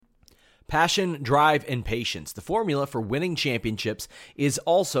Passion, drive, and patience. The formula for winning championships is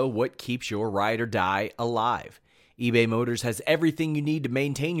also what keeps your ride or die alive. eBay Motors has everything you need to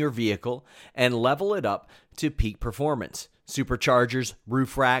maintain your vehicle and level it up to peak performance. Superchargers,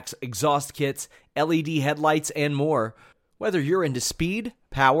 roof racks, exhaust kits, LED headlights, and more. Whether you're into speed,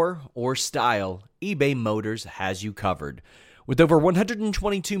 power, or style, eBay Motors has you covered. With over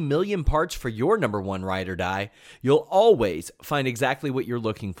 122 million parts for your number one ride or die, you'll always find exactly what you're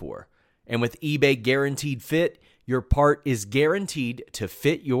looking for. And with eBay Guaranteed Fit, your part is guaranteed to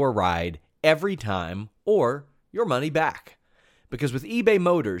fit your ride every time or your money back. Because with eBay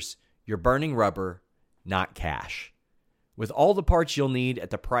Motors, you're burning rubber, not cash. With all the parts you'll need at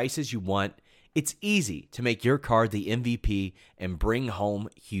the prices you want, it's easy to make your car the MVP and bring home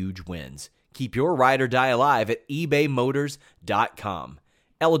huge wins. Keep your ride or die alive at ebaymotors.com.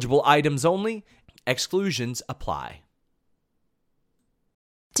 Eligible items only. Exclusions apply.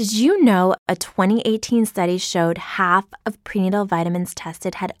 Did you know a 2018 study showed half of prenatal vitamins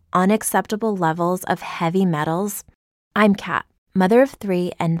tested had unacceptable levels of heavy metals? I'm Kat, mother of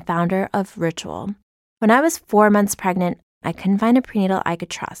 3 and founder of Ritual. When I was 4 months pregnant, I couldn't find a prenatal I could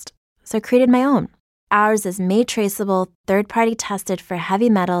trust, so I created my own. Ours is made traceable, third-party tested for heavy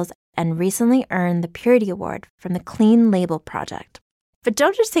metals, and recently earned the Purity Award from the Clean Label Project. But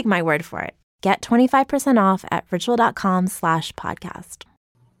don't just take my word for it. Get 25% off at ritual.com/podcast.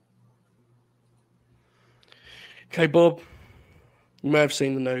 Okay, Bob, you may have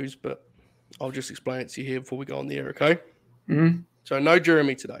seen the news, but I'll just explain it to you here before we go on the air, okay? Mm-hmm. So no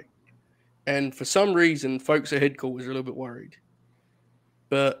Jeremy today. And for some reason, folks at headquarters are a little bit worried.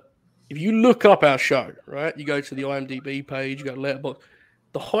 But if you look up our show, right, you go to the IMDb page, you go to Letterboxd,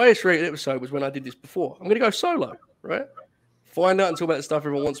 the highest rated episode was when I did this before. I'm going to go solo, right? Find out and talk about the stuff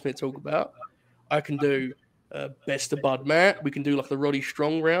everyone wants me to talk about. I can do Best of Bud Matt. We can do like the Roddy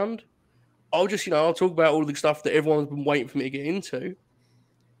Strong round. I'll just, I'll talk about all of the stuff that everyone's been waiting for me to get into.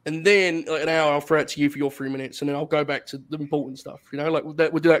 And then like an hour, I'll throw it to you for your 3 minutes. And then I'll go back to the important stuff, like we'll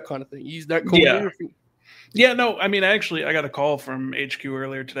do that kind of thing. Use that call. Yeah. Yeah, no, I mean, actually, I got a call from HQ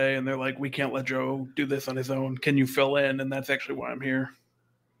earlier today, and they're like, we can't let Joe do this on his own. Can you fill in? And that's actually why I'm here.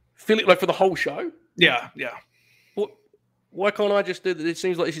 Fill it like for the whole show? Yeah. Why can't I just do that? It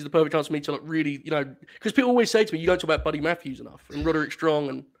seems like this is the perfect chance for me to like really, because people always say to me, you don't talk about Buddy Matthews enough and Roderick Strong.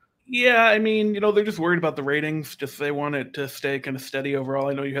 And yeah, I mean, they're just worried about the ratings. Just they want it to stay kind of steady overall.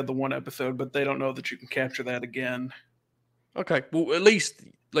 I know you had the one episode, but they don't know that you can capture that again. Okay, well, at least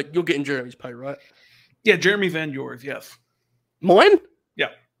like you're getting Jeremy's pay, right? Yeah, Jeremy's and yours, yes. Mine? Yeah.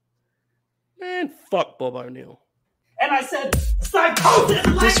 Man, fuck Bob O'Neill. And I said, psychosis!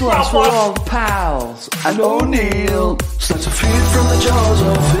 This one's for all the pals and O'Neill. Starts to feed from the jaws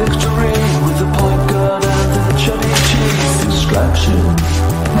of victory with the pipe gun and the chubby cheese. Distraction.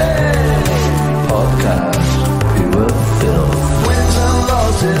 Hey! Podcast. Pure filth. Wins and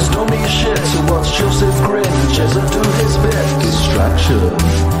losses don't mean shit. So watch Joseph Grin just do his bit. Distraction.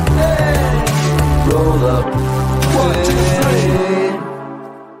 Hey! Roll up. 1, 2, 3.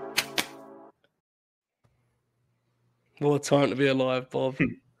 What a time to be alive, Bob.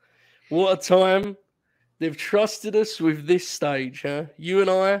 What a time. They've trusted us with this stage, huh? You and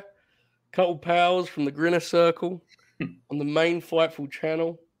I, a couple pals from the Grinner Circle on the main Fightful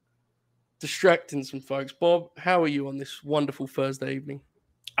channel, distracting some folks. Bob, how are you on this wonderful Thursday evening?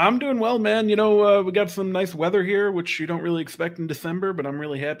 I'm doing well, man. We got some nice weather here, which you don't really expect in December, but I'm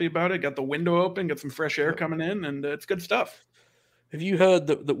really happy about it. Got the window open, got some fresh air coming in, and it's good stuff. Have you heard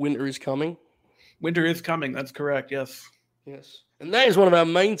that winter is coming? Winter is coming. That's correct. Yes. Yes. And that is one of our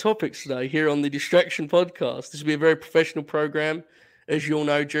main topics today here on the Distraction Podcast. This will be a very professional program. As you all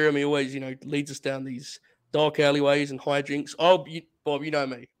know, Jeremy always, leads us down these dark alleyways and hijinks. Bob, you know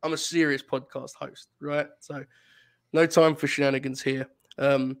me. I'm a serious podcast host, right? So no time for shenanigans here.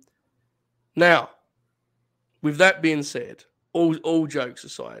 Now, with that being said, all jokes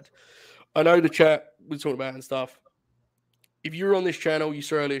aside, I know the chat we're talking about and stuff. If you're on this channel, you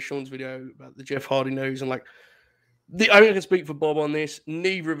saw earlier Sean's video about the Jeff Hardy news, and I can speak for Bob on this.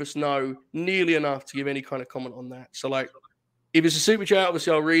 Neither of us know nearly enough to give any kind of comment on that. So, if it's a super chat,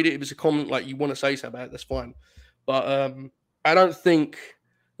 obviously I'll read it. If it's a comment you want to say something about it, that's fine. But I don't think,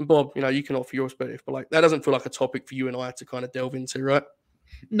 Bob, you can offer your perspective, but that doesn't feel like a topic for you and I to kind of delve into, right?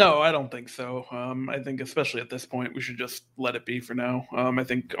 No, I don't think so. I think especially at this point, we should just let it be for now. I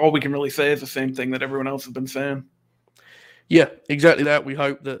think all we can really say is the same thing that everyone else has been saying. Yeah, exactly that. We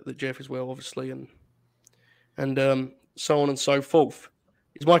hope that Jeff is well, obviously, and so on and so forth.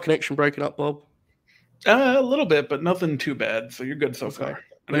 Is my connection breaking up, Bob? A little bit, but nothing too bad. So you're good so far.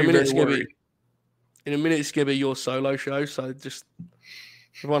 In a minute, it's going to be your solo show. So just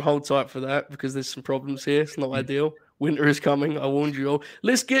Everyone hold tight for that because there's some problems here. It's not ideal. Winter is coming. I warned you all.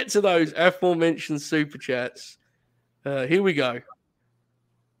 Let's get to those aforementioned super chats. Here we go.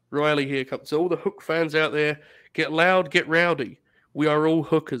 Riley here comes. To all the Hook fans out there, get loud, get rowdy. We are all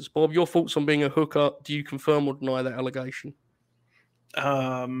hookers. Bob, your thoughts on being a hooker? Do you confirm or deny that allegation?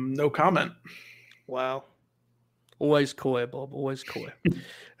 No comment. Wow. Always coy, Bob. Always coy.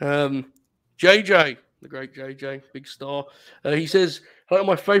 JJ, the great JJ, big star. He says, hello,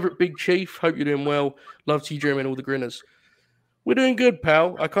 my favourite Big Chief. Hope you're doing well. Love to you, Jeremy, and all the grinners. We're doing good,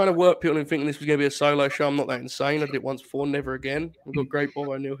 pal. I kind of worked people in thinking this was going to be a solo show. I'm not that insane. I did it once before, never again. We've got great Bob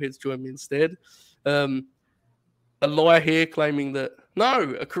O'Neill here to join me instead. A lie here claiming that,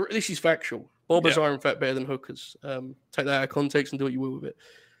 no, this is factual. Bobbers are, in fact, better than hookers. Take that out of context and do what you will with it.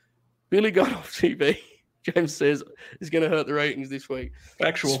 Billy got off TV, James says, is going to hurt the ratings this week.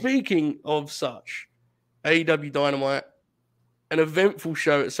 Factual. Speaking of such, AEW Dynamite, an eventful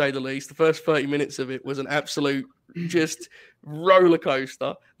show, to say the least. The first 30 minutes of it was an absolute just roller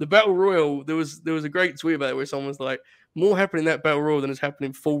coaster. The Battle Royal, there was a great tweet about it where someone was like, more happened in that Battle Royal than has happened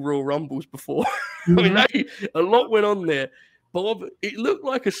in full Royal Rumbles before. I mean, a lot went on there. Bob, it looked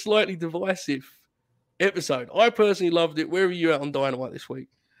like a slightly divisive episode. I personally loved it. Where were you at on Dynamite this week?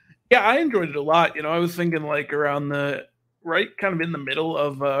 Yeah, I enjoyed it a lot. You know, I was thinking like around the kind of in the middle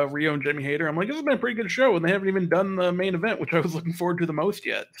of Rio and Jimmy Hayter. I'm like, this has been a pretty good show, and they haven't even done the main event, which I was looking forward to the most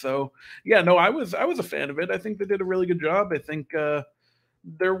yet. So yeah, no, I was a fan of it. I think they did a really good job. I think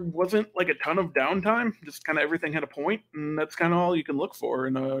there wasn't like a ton of downtime. Just kind of everything had a point, and that's kind of all you can look for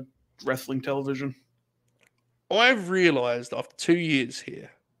in wrestling television. I've realized after 2 years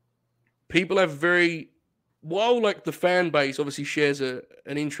here, people have while like the fan base obviously shares an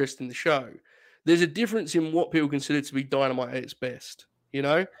interest in the show, there's a difference in what people consider to be Dynamite at its best, you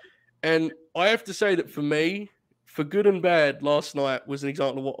know? And I have to say that for me, for good and bad, last night was an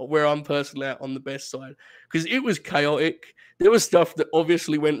example of where I'm personally at on the best side. Because it was chaotic. There was stuff that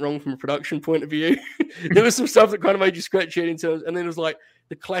obviously went wrong from a production point of view. There was some stuff that kind of made you scratch your head in terms, and then it was like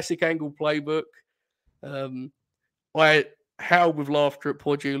the classic angle playbook. I howled with laughter at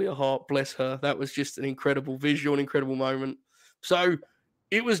poor Julia Hart, bless her. That was just an incredible visual, an incredible moment. So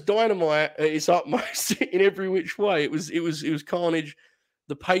it was Dynamite at its utmost in every which way. It was carnage.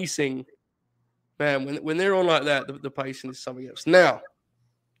 The pacing, man, when they're on like that, the pacing is something else. Now,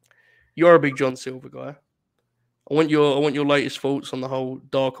 you're a big John Silver guy. I want your latest thoughts on the whole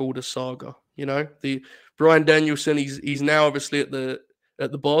Dark Order saga. You know, the Bryan Danielson. He's now obviously at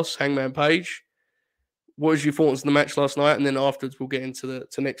the boss, Hangman Page. What was your thoughts on the match last night? And then afterwards, we'll get into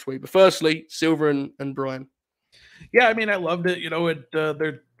next week. But firstly, Silver and Bryan. Yeah, I mean, I loved it. You know,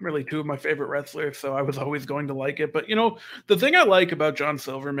 they're really two of my favorite wrestlers, so I was always going to like it. But, you know, the thing I like about John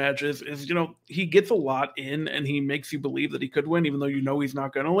Silver matches is, you know, he gets a lot in and he makes you believe that he could win, even though you know he's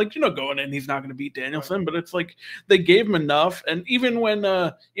not going to. Like, you know, going in, he's not going to beat Danielson. But it's like they gave him enough. And even when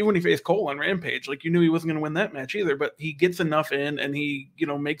he faced Cole on Rampage, like, you knew he wasn't going to win that match either. But he gets enough in and he, you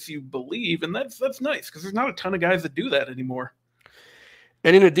know, makes you believe. And that's nice because there's not a ton of guys that do that anymore.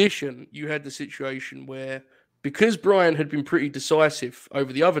 And in addition, you had the situation where, because Bryan had been pretty decisive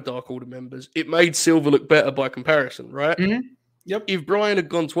over the other Dark Order members, it made Silver look better by comparison, right? Mm-hmm. Yep. If Bryan had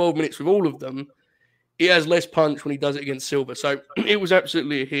gone 12 minutes with all of them, he has less punch when he does it against Silver. So it was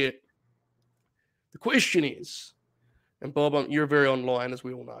absolutely a hit. The question is, and Bob, you're very online, as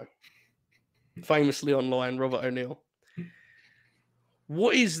we all know. Famously online, Robert O'Neill.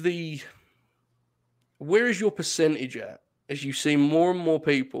 Where is your percentage at? As you see more and more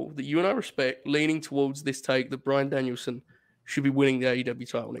people that you and I respect leaning towards this take that Bryan Danielson should be winning the AEW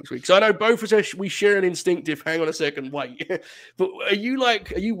title next week. So I know both of us, we share an instinctive, hang on a second, wait. But are you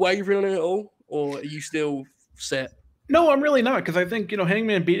wavering on it at all? Or are you still set? No, I'm really not, because I think, you know,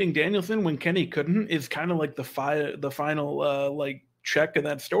 Hangman beating Danielson when Kenny couldn't is kind of like the final like check in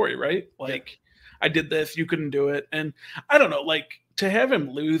that story, right? Like, I did this, you couldn't do it. And I don't know, like, to have him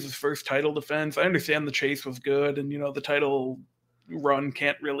lose his first title defense, I understand the chase was good, and, you know, the title run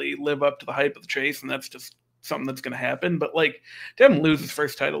can't really live up to the hype of the chase, and that's just something that's going to happen. But, like, to have him lose his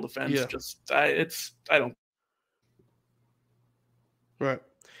first title defense, I don't. Right.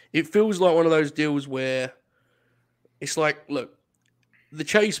 It feels like one of those deals where it's like, look, the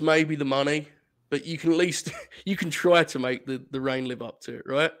chase may be the money, but you can at least, you can try to make the reign live up to it,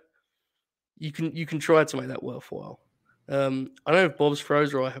 right? You can try to make that worthwhile. I don't know if Bob's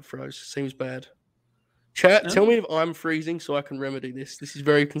froze or I have froze. Seems bad. Chat, tell me if I'm freezing so I can remedy this. This is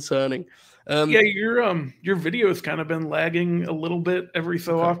very concerning. Your video has kind of been lagging a little bit every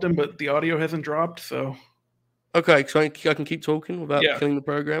so often, but the audio hasn't dropped. So okay, so I can keep talking without killing the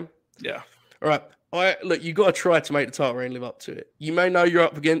program. Yeah. All right. Look, you got to try to make the title reign live up to it. You may know you're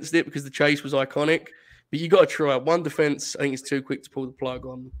up against it because the chase was iconic, but you got to try. One defense, I think it's too quick to pull the plug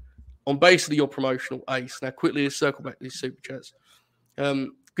on basically your promotional ace. Now, quickly, let's circle back to these super chats.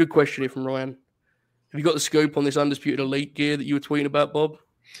 Good question here from Ryan. Have you got the scoop on this Undisputed Elite gear that you were tweeting about, Bob?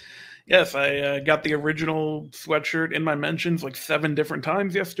 Yes, I got the original sweatshirt in my mentions like 7 different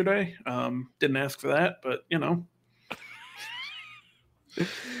times yesterday. Didn't ask for that, but you know.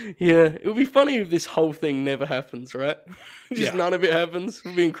 Yeah, it would be funny if this whole thing never happens, right? Just none of it happens. It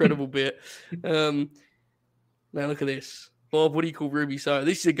would be an incredible bit. Now look at this. Bob, what do you call Ruby Soho?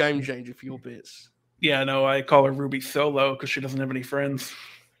 This is a game changer for your bits. Yeah, no, I call her Ruby Solo because she doesn't have any friends.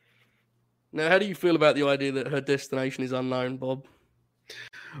 Now, how do you feel about the idea that her destination is unknown, Bob?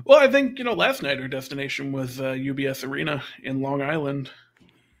 Well, I think, last night her destination was UBS Arena in Long Island.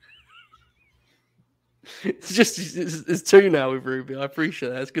 It's 2 now with Ruby. I appreciate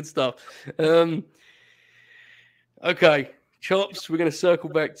that. It's good stuff. Okay, Chops, we're going to circle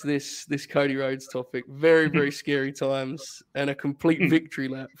back to this Cody Rhodes topic. Very, very scary times and a complete victory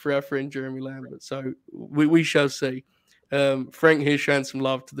lap for our friend Jeremy Lambert. So we shall see. Frank here showing some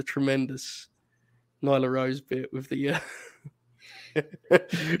love to the tremendous Nyla Rose bit with the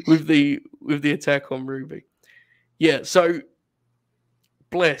with the attack on Ruby. Yeah, so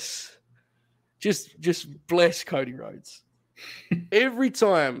just bless Cody Rhodes. Every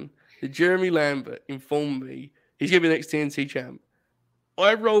time that Jeremy Lambert informed me he's going to be the next TNT champ,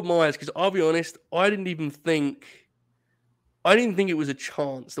 I rolled my eyes because I'll be honest, I didn't think it was a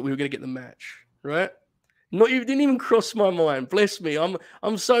chance that we were going to get the match, right? Didn't even cross my mind. Bless me.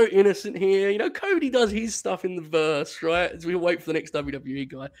 I'm so innocent here. Cody does his stuff in the verse, right? As we wait for the next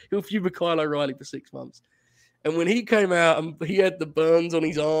WWE guy. He'll feud with Kyle O'Reilly for 6 months. And when he came out and he had the burns on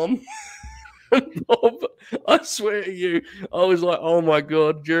his arm, Bob, I swear to you, I was like, oh my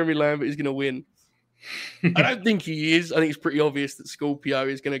God, Jeremy Lambert is going to win. I don't think he is. I think it's pretty obvious that Scorpio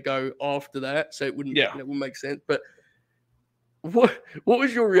is going to go after that. So it wouldn't make sense. But what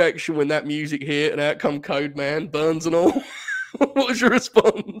was your reaction when that music hit and out come Code Man, burns and all? What was your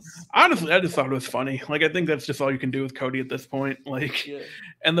response? Honestly, I just thought it was funny. I think that's just all you can do with Cody at this point.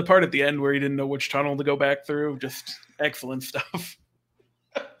 And the part at the end where he didn't know which tunnel to go back through, just excellent stuff.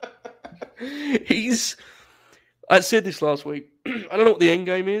 I said this last week. I don't know what the end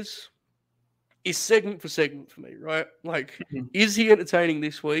game is. It's segment for segment for me, right? Is he entertaining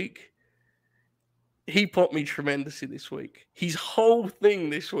this week? He popped me tremendously this week. His whole thing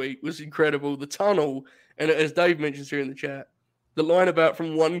this week was incredible. The tunnel, and as Dave mentions here in the chat, the line about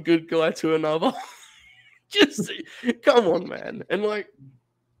from one good guy to another. Just come on, man. And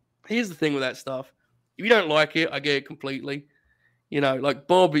here's the thing with that stuff. If you don't like it, I get it completely.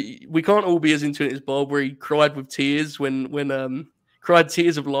 Bob, we can't all be as into it as Bob, where he cried with tears when cried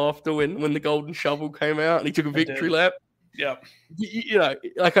tears of laughter when the golden shovel came out and he took a victory lap. Yeah.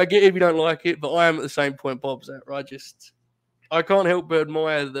 I get it if you don't like it, but I am at the same point Bob's at, right? I can't help but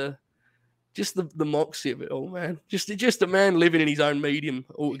admire the moxie of it all, man. Just a man living in his own medium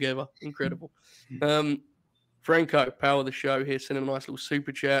altogether. Incredible. Franco, power of the show here, sending a nice little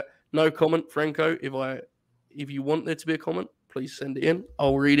super chat. No comment, Franco. If you want there to be a comment, please send it in.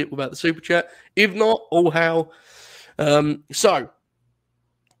 I'll read it without the super chat. If not, all hail. So,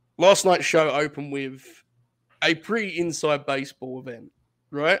 last night's show opened with a pre-inside baseball event,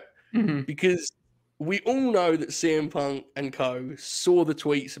 right? Mm-hmm. Because we all know that CM Punk and co saw the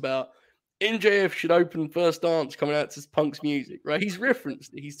tweets about MJF should open first dance coming out to Punk's music, right? He's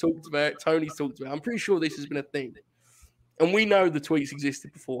referenced it. He's talked about it. Tony's talked about it. I'm pretty sure this has been a thing. And we know the tweets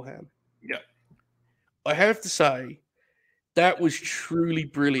existed beforehand. Yeah. I have to say, that was truly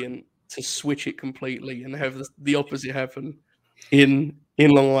brilliant to switch it completely and have the opposite happen in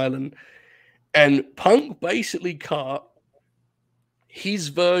Long Island. And Punk basically cut his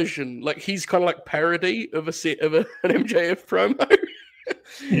version, his kind of parody of an MJF promo.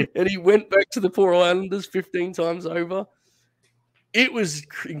 And he went back to the poor Islanders 15 times over. It was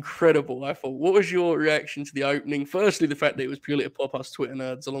incredible, I thought. What was your reaction to the opening? Firstly, the fact that it was purely to pop us Twitter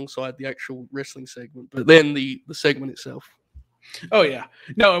nerds alongside the actual wrestling segment, but then the segment itself. Oh yeah,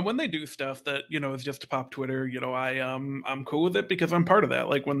 no. And when they do stuff that is just to pop Twitter, I'm cool with it because I'm part of that.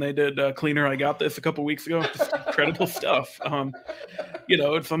 Like when they did Cleaner, I Got This a couple weeks ago. Just incredible stuff.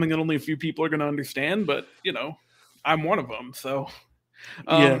 It's something that only a few people are going to understand, but I'm one of them. So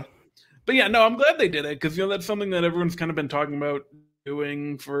yeah. But yeah, no, I'm glad they did it because that's something that everyone's kind of been talking about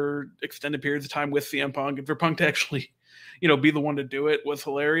doing for extended periods of time with CM Punk, and for Punk to actually, be the one to do it was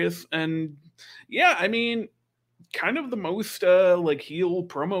hilarious. And yeah, I mean, kind of the most heel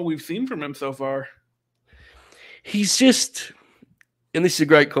promo we've seen from him so far. He's just, and this is a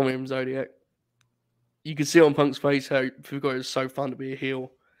great comment from Zodiac, you could see on Punk's face how it was so fun to be a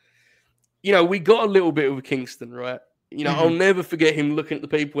heel. You know, we got a little bit of Kingston, right? You know, I'll never forget him looking at the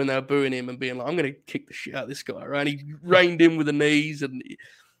people when they were booing him and being like, I'm going to kick the shit out of this guy, right? And he reined in with the knees, and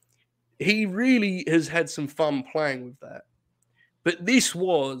he really has had some fun playing with that. But this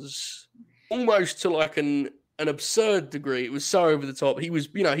was almost to like an absurd degree. It was so over the top. He was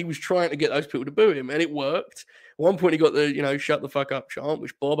trying to get those people to boo him, and it worked. At one point, he got the, shut the fuck up chant,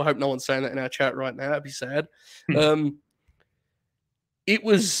 which, Bob, I hope no one's saying that in our chat right now. That'd be sad. I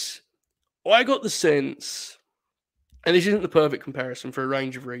got the sense, and this isn't the perfect comparison for a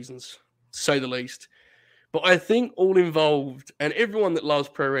range of reasons, to say the least, but I think all involved, and everyone that loves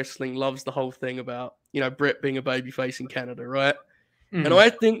pro wrestling loves the whole thing about, Brett being a babyface in Canada, right? And I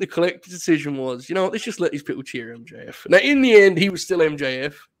think the collective decision was, let's just let these people cheer MJF. Now, in the end, he was still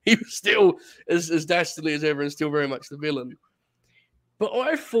MJF. He was still as dastardly as ever and still very much the villain. But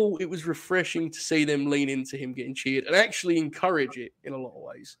I thought it was refreshing to see them lean into him getting cheered and actually encourage it in a lot of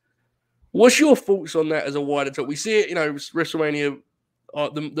ways. What's your thoughts on that as a wider talk? We see it, WrestleMania,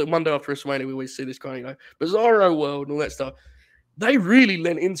 the Monday after WrestleMania, we always see this kind of, Bizarro World and all that stuff. They really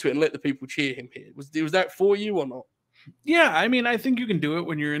lent into it and let the people cheer him here. Was that for you or not? Yeah, I mean, I think you can do it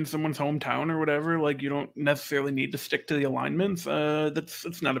when you're in someone's hometown or whatever. Like, you don't necessarily need to stick to the alignments.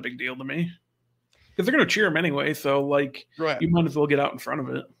 It's not a big deal to me. Because they're going to cheer him anyway, so, like, You might as well get out in front of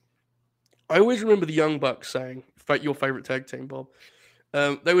it. I always remember the Young Bucks saying, your favorite tag team, Bob,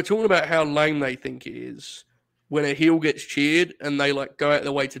 they were talking about how lame they think it is when a heel gets cheered and they, like, go out of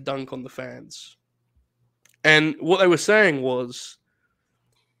their way to dunk on the fans. And what they were saying was,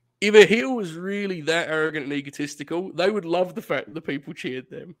 if a heel was really that arrogant and egotistical, they would love the fact that the people cheered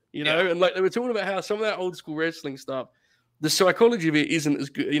them, Yeah. And like they were talking about how some of that old school wrestling stuff, the psychology of it isn't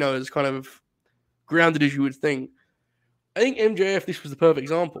as good, as kind of grounded as you would think. I think MJF, this was the perfect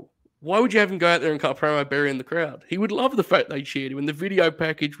example. Why would you have him go out there and cut a promo burying the crowd? He would love the fact they cheered him, and the video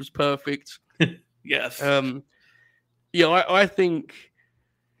package was perfect. Yes. I think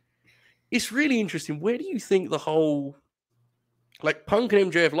it's really interesting. Where do you think the whole... Like, Punk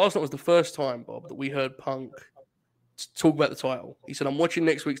and MJF, last night was the first time, Bob, that we heard Punk talk about the title. He said, I'm watching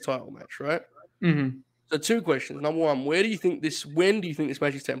next week's title match, right? Mm-hmm. So 2 questions. Number 1, when do you think this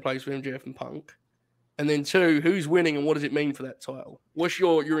match is taking place for MJF and Punk? And then 2, who's winning and what does it mean for that title? What's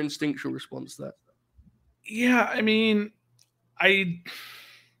your instinctual response to that? Yeah, I mean,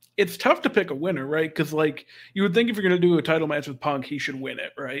 it's tough to pick a winner, right? Because, like, you would think if you're going to do a title match with Punk, he should win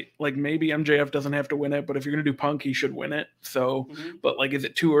it, right? Like, maybe MJF doesn't have to win it, but if you're going to do Punk, he should win it. So, But, like, is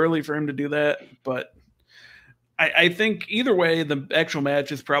it too early for him to do that? But I think either way, the actual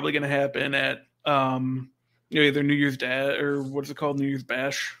match is probably going to happen at either New Year's Day or what's it called? New Year's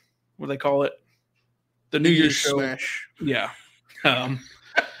Bash? What do they call it? The New Year's show. Smash. Yeah.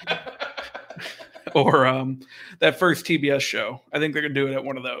 Or that first TBS show. I think they're going to do it at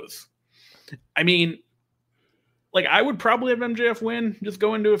one of those. I mean, like, I would probably have MJF win. Just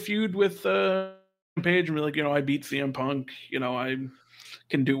go into a feud with Page and be like, I beat CM Punk. I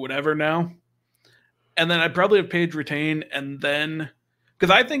can do whatever now. And then I'd probably have Page retain. And then,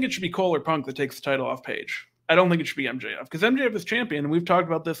 because I think it should be Cole or Punk that takes the title off Page. I don't think it should be MJF. Because MJF is champion. And we've talked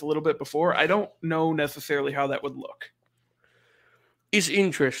about this a little bit before. I don't know necessarily how that would look. It's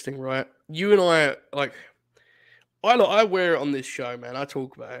interesting, right? You and I, like, I wear it on this show, man. I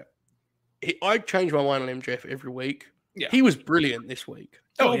talk about it. I change my mind on MJF every week. Yeah. He was brilliant this week.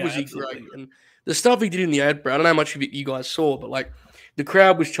 Was he absolutely. great? And the stuff he did in the ad break, I don't know how much of it you guys saw, but, like, the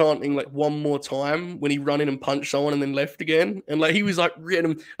crowd was chanting, like, one more time when he run in and punched someone and then left again. And, like, he was, like,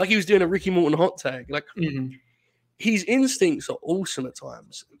 like he was doing a Ricky Morton hot tag. Like, his instincts are awesome at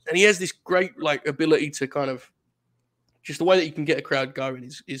times. And he has this great, like, ability to kind of, just the way that you can get a crowd going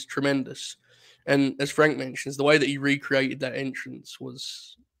is tremendous. And as Frank mentions, the way that he recreated that entrance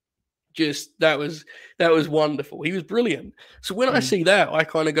was just, that was wonderful. He was brilliant. So when I see that, I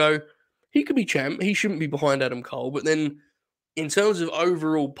kind of go, he could be champ. He shouldn't be behind Adam Cole. But then in terms of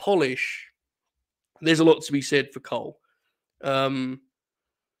overall polish, there's a lot to be said for Cole. So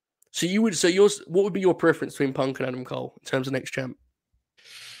what would be your preference between Punk and Adam Cole in terms of next champ?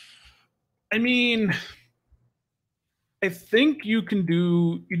 I mean, I think you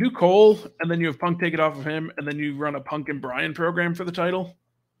do Cole, and then you have Punk take it off of him, and then you run a Punk and Bryan program for the title.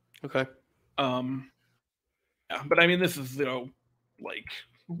 Okay. Yeah, but I mean, this is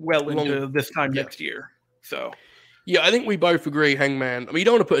well into this time next year. So yeah, I think we both agree, Hangman. I mean, you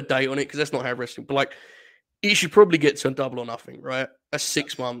don't want to put a date on it because that's not how wrestling. But like, it should probably get to Double or Nothing, right? That's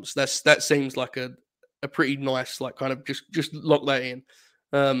 6 months. That seems like a pretty nice, like, kind of just lock that in.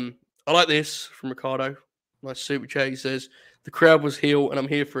 I like this from Ricardo. Nice super chat. He says, the crowd was heel and I'm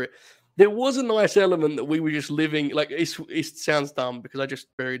here for it. there was a nice element that we were just living. Like it sounds dumb because I just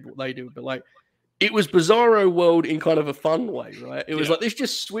buried what they do, but like it was Bizarro World in kind of a fun way, right? It was like let's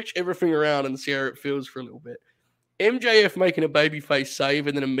just switch everything around and see how it feels for a little bit. MJF making a babyface save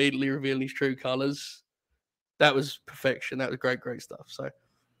and then immediately revealing his true colors. That was perfection. That was great stuff. So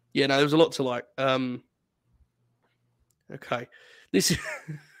yeah, no, there was a lot to like. Okay, this is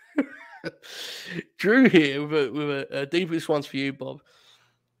Drew here with a deepest ones for you, Bob.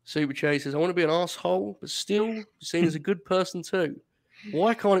 Super Chase says, I want to be an asshole, but still seen as a good person too.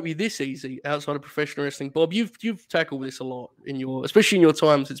 Why can't it be this easy outside of professional wrestling? Bob, you've tackled this a lot especially in your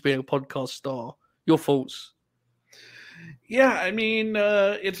time since being a podcast star. Your thoughts? Yeah, I mean,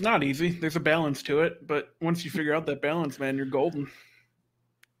 it's not easy. There's a balance to it, but once you figure out that balance, man, you're golden.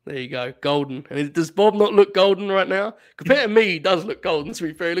 There you go, golden. And does Bob not look golden right now? Compared to me, he does look golden. To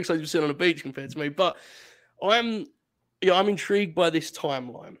be fair, he looks like he's sitting on a beach compared to me. But I'm intrigued by this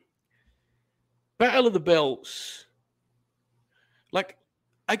timeline. Battle of the Belts. Like,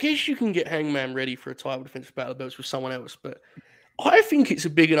 I guess you can get Hangman ready for a title defense for Battle of the Belts with someone else, but I think it's a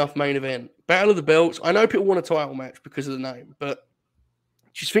big enough main event. Battle of the Belts. I know people want a title match because of the name, but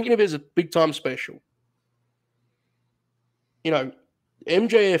just thinking of it as a big time special. You know,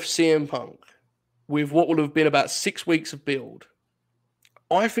 MJF CM Punk with what would have been about 6 weeks of build.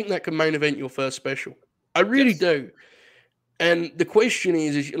 I think that can main event your first special. I really do. And the question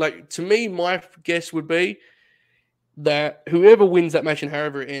is like, to me, my guess would be that whoever wins that match and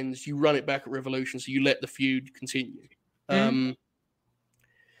however it ends, you run it back at Revolution, so you let the feud continue.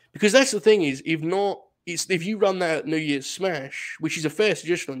 Because that's the thing is, if you run that at New Year's Smash, which is a fair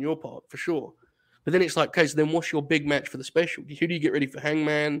suggestion on your part, for sure. But then it's like, okay, so then what's your big match for the special? Who do you get ready for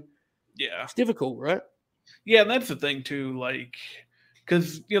Hangman? Yeah. It's difficult, right? Yeah, and that's the thing, too. Like,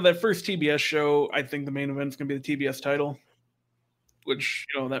 because, that first TBS show, I think the main event's going to be the TBS title, which,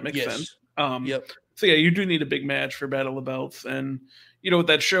 that makes sense. Yep. So, yeah, you do need a big match for Battle of the Belts. And, with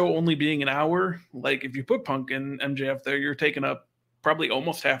that show only being an hour, like, if you put Punk and MJF there, you're taking up probably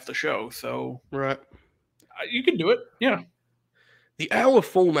almost half the show. So, right. You can do it. Yeah. The hour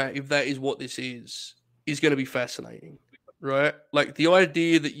format, if that is what this is going to be fascinating, right? Like the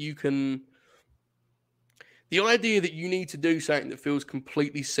idea that you need to do something that feels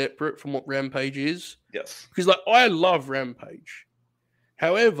completely separate from what Rampage is. Yes. Because like I love Rampage.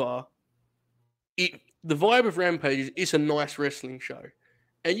 However, the vibe of Rampage is it's a nice wrestling show.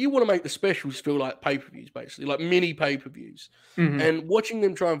 And you want to make the specials feel like pay-per-views, basically, like mini pay-per-views. Mm-hmm. And watching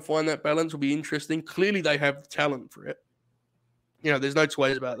them try and find that balance will be interesting. Clearly, they have the talent for it. There's no two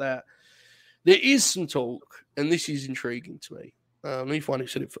ways about that. There is some talk, and this is intriguing to me. Let me find who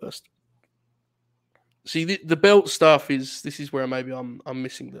said it first. See, the belt stuff this is where maybe I'm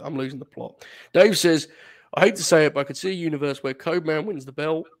losing the plot. Dave says, I hate to say it, but I could see a universe where Codeman wins the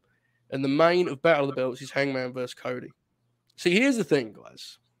belt, and the main of Battle of the Belts is Hangman versus Cody. See, here's the thing,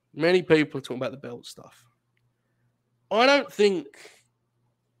 guys. Many people are talking about the belt stuff. I could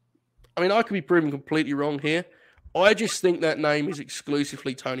be proven completely wrong here. I just think that name is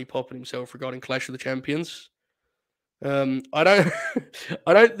exclusively Tony Poppin himself regarding Clash of the Champions. I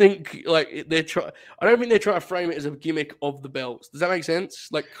don't think they're trying to frame it as a gimmick of the belts. Does that make sense?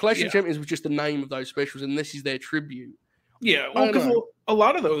 Like Clash of the Champions was just the name of those specials, and this is their tribute. Yeah, well, because a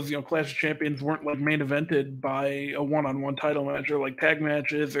lot of those, Clash of Champions weren't like main evented by a one-on-one title match or like tag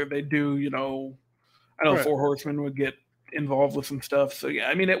matches, or they do, Four Horsemen would get involved with some stuff. So yeah,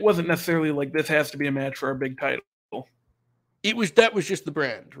 it wasn't necessarily like this has to be a match for a big title. That was just the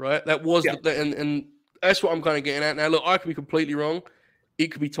brand, right? That was and that's what I'm kind of getting at. Now, look, I could be completely wrong. It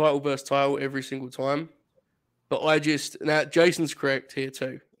could be title versus title every single time. But Jason's correct here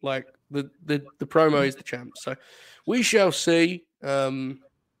too. Like the promo is the champ. So we shall see. But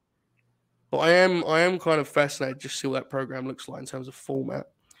I am kind of fascinated just to see what that program looks like in terms of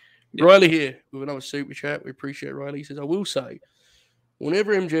format. Yeah. Riley here with another super chat. We appreciate Riley. He says, I will say,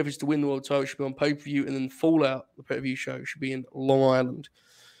 whenever MJF is to win the world title, it should be on pay-per-view, and then Fallout, the pay-per-view show, should be in Long Island.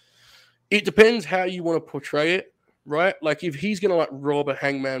 It depends how you want to portray it, right? Like, if he's going to, rob a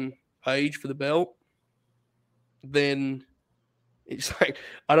Hangman Page for the belt, then it's like,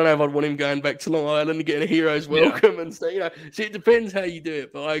 I don't know if I'd want him going back to Long Island and getting a hero's welcome and stuff, So it depends how you do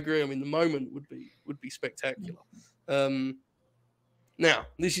it, but I agree. The moment would be spectacular. Now,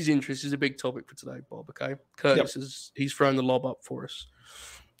 this is interesting. This is a big topic for today, Bob, okay? Curtis he's thrown the lob up for us.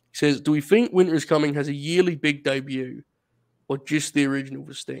 He says, do we think Winter is Coming has a yearly big debut or just the original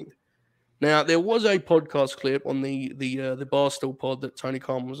for Sting? Now, there was a podcast clip on the Barstool pod that Tony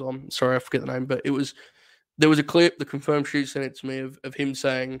Khan was on. Sorry, I forget the name, but there was a clip, the Confirmed Shoot sent it to me, of him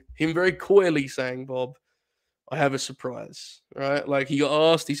very coyly saying, Bob, I have a surprise, right? Like he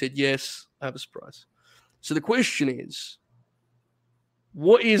got asked, he said, yes, I have a surprise. So the question is,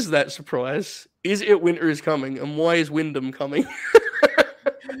 what is that surprise? Is it Winter is coming? And why is Wyndham coming?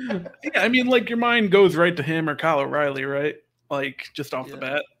 Yeah, I mean, like your mind goes right to him or Kyle O'Reilly, right? Like just off the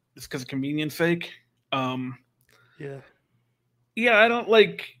bat, just because of convenience sake. Yeah, I don't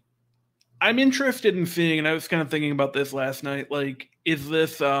like. I'm interested in seeing, and I was kind of thinking about this last night. Like, is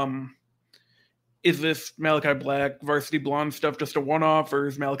this Malachi Black Varsity Blonde stuff just a one-off, or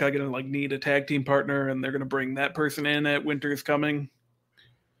is Malachi going to like need a tag team partner, and they're going to bring that person in at Winter is Coming?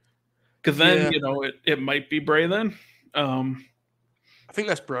 Because then it might be Bray then. I think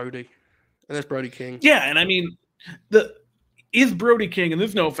that's Brody, and that's Brody King. Yeah, and I mean, is Brody King, and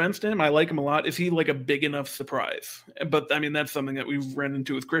there's no offense to him, I like him a lot. Is he like a big enough surprise? But I mean, that's something that we've run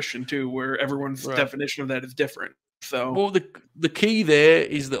into with Christian too, where everyone's definition of that is different. So, well, the key there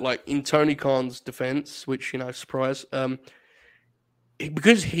is that, like in Tony Khan's defense, which surprise,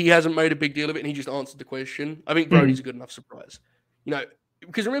 because he hasn't made a big deal of it and he just answered the question. I think Brody's a good enough surprise.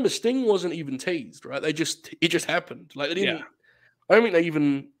 Because remember, Sting wasn't even teased, right? It just happened. Like they didn't. Yeah. I don't think they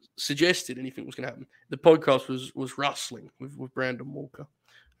even suggested anything was going to happen. The podcast was rustling with Brandon Walker.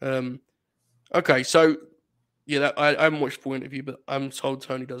 Okay, so yeah, I haven't watched the full interview, but I'm told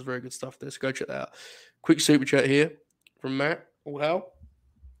Tony does very good stuff there. So go check that out. Quick super chat here from Matt Allhow.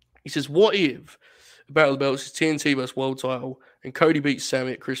 He says, "What if Battle of the Belts is TNT versus World Title and Cody beats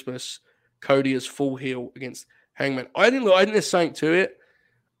Sammy at Christmas? Cody is full heel against Hangman." I think there's something to it.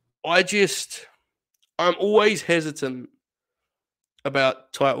 I'm always hesitant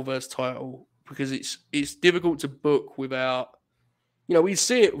about title versus title because it's difficult to book without, we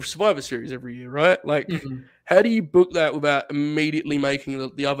see it with Survivor Series every year, right? Like, how do you book that without immediately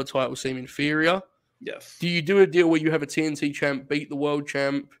making the other title seem inferior? Yes. Do you do a deal where you have a TNT champ beat the world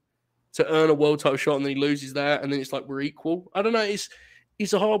champ to earn a world title shot and then he loses that and then it's like we're equal? I don't know.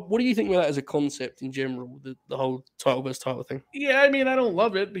 It's a hard. What do you think about that as a concept in general, the whole title versus title thing? Yeah, I mean, I don't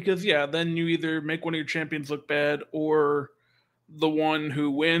love it because, then you either make one of your champions look bad or the one who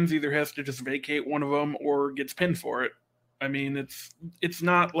wins either has to just vacate one of them or gets pinned for it. I mean, it's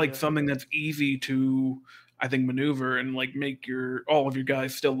not like something that's easy to, I think, maneuver and like make all of your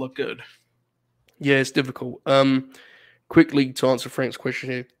guys still look good. Yeah, it's difficult. Quickly to answer Frank's question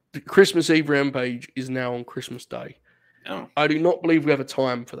here, the Christmas Eve Rampage is now on Christmas Day. Oh. I do not believe we have a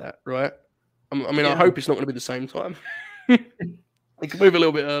time for that, right? I hope it's not going to be the same time. We can move a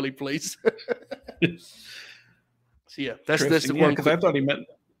little bit early, please. So yeah, that's the one. Because I thought he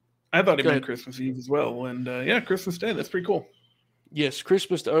meant Christmas Eve as well, and Christmas Day. That's pretty cool. Yes,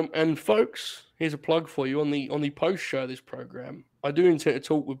 Christmas Day, and folks, here's a plug for you on the post show of this program. I do intend to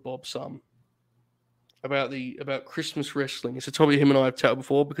talk with Bob some about Christmas wrestling. It's a topic him and I have chatted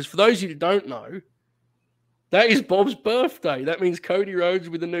before. Because for those of you who don't know, that is Bob's birthday. That means Cody Rhodes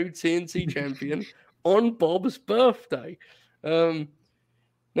with the new TNT champion on Bob's birthday. Now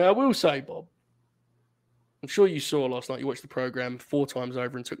I will say, Bob, I'm sure you saw last night, you watched the program 4 times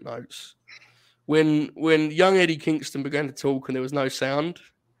over and took notes. When young Eddie Kingston began to talk and there was no sound,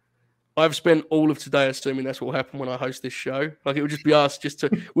 I've spent all of today assuming that's what will happen when I host this show. Like it would just be us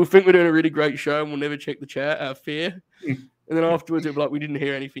we'll think we're doing a really great show and we'll never check the chat out of fear. And then afterwards it'll be like, we didn't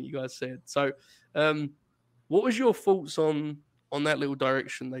hear anything you guys said. So what was your thoughts on that little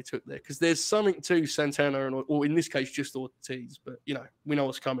direction they took there? Because there's something to Santana, or in this case, just Ortiz, but we know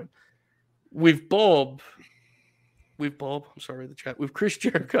what's coming. With Chris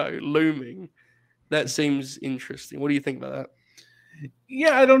Jericho looming, that seems interesting. What do you think about that?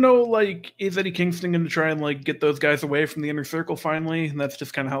 Yeah, I don't know. Like, is Eddie Kingston going to try and like get those guys away from the inner circle finally? And that's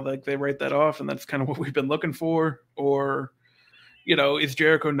just kind of how they write that off, and that's kind of what we've been looking for. Or, is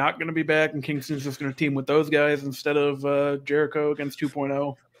Jericho not going to be back, and Kingston's just going to team with those guys instead of Jericho against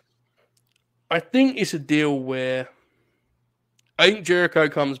 2.0? I think it's a deal where I think Jericho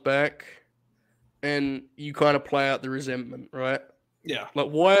comes back. And you kind of play out the resentment, right? Yeah. Like,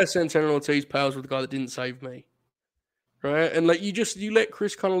 why are Santana and Ortiz pals with the guy that didn't save me? Right? And, like, you let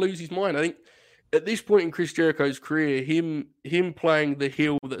Chris kind of lose his mind. I think at this point in Chris Jericho's career, him playing the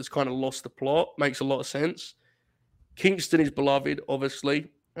heel that has kind of lost the plot makes a lot of sense. Kingston is beloved,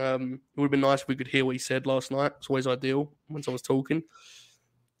 obviously. It would have been nice if we could hear what he said last night. It's always ideal when someone's talking.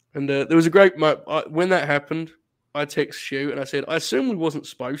 And there was a great moment. When that happened, I text Shoot and I said, I assume we wasn't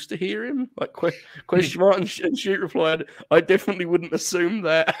supposed to hear him. Like question mark, and Shoot replied, I definitely wouldn't assume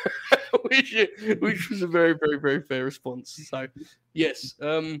that, which was a very, very, very fair response. So, yes,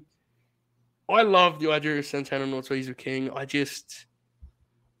 I love the idea of Santana and Ortiz with King.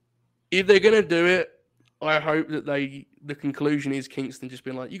 If they're going to do it, I hope that the conclusion is Kingston just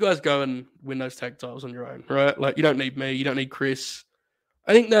being like, you guys go and win those tag titles on your own, right? Like, you don't need me, you don't need Chris.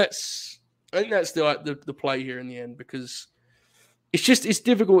 I think that's the play here in the end, because it's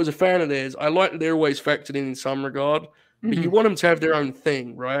difficult as a fan of theirs. I like that they're always factored in some regard, but you want them to have their own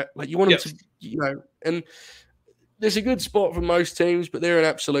thing, right? Like, you want them to, and there's a good spot for most teams, but they're an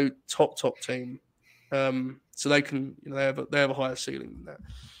absolute top team. So they can, they have a higher ceiling than that.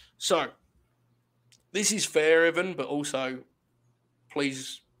 So this is fair, Evan, but also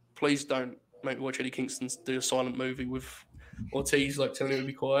please don't make me watch Eddie Kingston do a silent movie with Ortiz like telling him to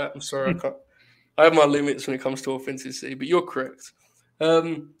be quiet. I'm sorry, I have my limits when it comes to authenticity, but you're correct.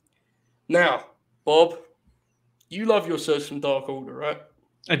 Now, Bob, you love yourself some Dark Order, right?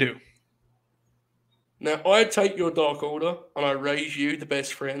 I do. Now, I take your Dark Order and I raise you, the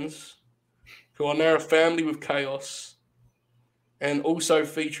best friends, who are now a family with Chaos, and also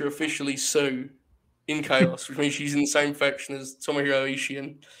feature officially Sue in Chaos, which means she's in the same faction as Tomohiro Ishii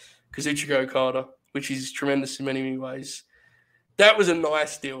and Kazuchika Okada, which is tremendous in many, many ways. That was a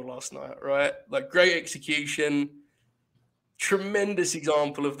nice deal last night, right? Like, great execution, tremendous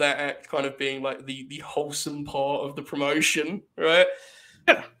example of that act kind of being like the wholesome part of the promotion, right?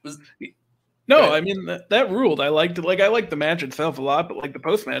 Yeah. I mean that ruled. I liked the match itself a lot, but like the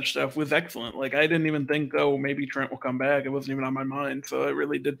post-match stuff was excellent. Like, I didn't even think, oh, maybe Trent will come back. It wasn't even on my mind, so it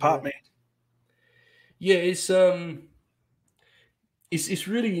really did pop me. Yeah, it's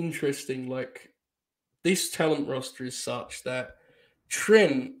really interesting. Like, this talent roster is such that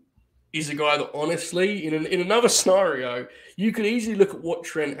Trent is a guy that, honestly, in another scenario, you could easily look at what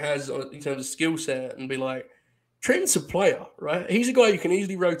Trent has in terms of skill set and be like, Trent's a player, right? He's a guy you can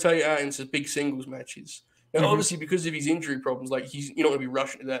easily rotate out into big singles matches. Now, obviously, because of his injury problems, like, you're not going to be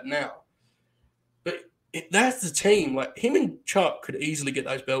rushing to that now. But that's the team. Like, him and Chuck could easily get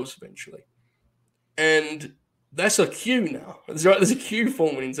those belts eventually. And that's a queue now. There's a queue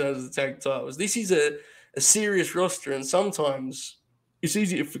forming in terms of the tag titles. This is a serious roster, and sometimes it's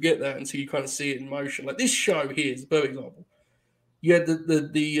easy to forget that until you kind of see it in motion. Like, this show here is a perfect example. You had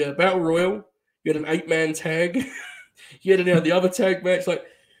the Battle Royal. You had an 8-man tag. You had the other tag match. Like,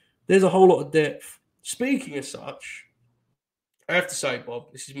 there's a whole lot of depth. Speaking of such, I have to say,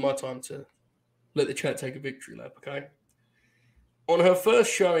 Bob, this is my time to let the chat take a victory lap, okay? On her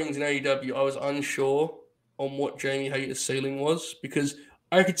first showings in AEW, I was unsure on what Jamie Hayter's ceiling was, because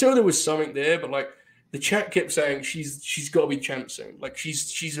I could tell there was something there, but like, the chat kept saying she's got to be champ soon. Like,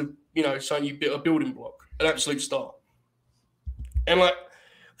 she's a saying a building block, an absolute star. And like,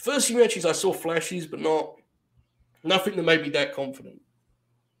 first few matches I saw flashes, but nothing that made me that confident.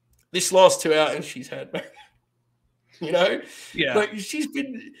 This last 2 outings she's had, Yeah. like, she's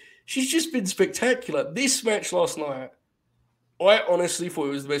just been spectacular. This match last night, I honestly thought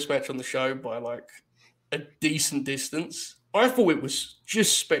it was the best match on the show by like a decent distance. I thought it was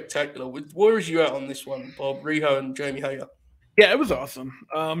just spectacular. Where is you at on this one, Bob? Riho and Jamie Hayter? Yeah, it was awesome.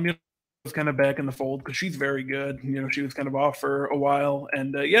 Was kind of back in the fold because she's very good. She was kind of off for a while,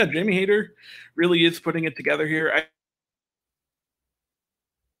 and Jamie Hayter really is putting it together here.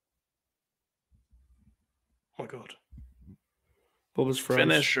 Oh my God, what was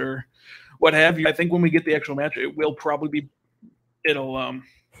finish or what have you? I think when we get the actual match, it will probably be.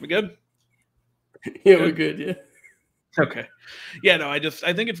 We good? Yeah, we're good. Yeah. Okay. Yeah, no, I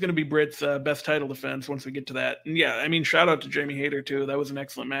think it's going to be Britt's best title defense once we get to that. And yeah, I mean, shout out to Jamie Hayter too. That was an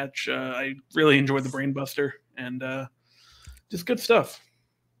excellent match. I really enjoyed the Brainbuster and just good stuff.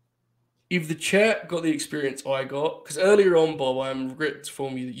 If the chat got the experience I got, because earlier on, Bob, I'm regret to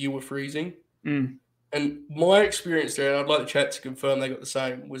inform you that you were freezing. And my experience there, and I'd like the chat to confirm they got the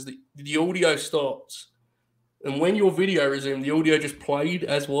same, was that the audio stopped. And when your video resumed, the audio just played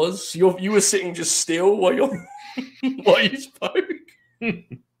as was. So you were sitting just still while you spoke,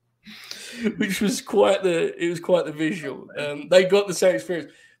 which was quite the visual. They got the same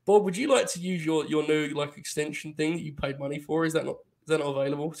experience. Bob, would you like to use your new like extension thing that you paid money for? Is that not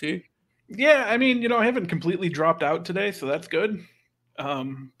available to you? Yeah, I mean, I haven't completely dropped out today, so that's good.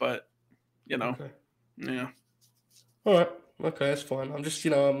 But okay. Yeah. All right. Okay, that's fine. I'm just,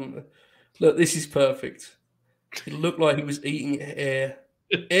 look, this is perfect. It looked like he was eating air.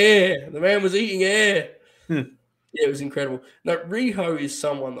 Air. The man was eating air. Yeah, it was incredible. Now, Riho is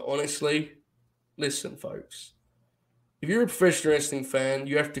someone that, honestly, listen, folks. If you're a professional wrestling fan,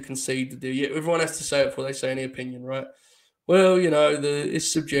 you have to concede the deal. Everyone has to say it before they say any opinion, right? Well,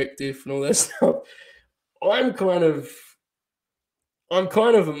 it's subjective and all that stuff. I'm kind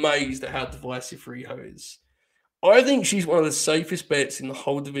of amazed at how divisive Riho is. I think she's one of the safest bets in the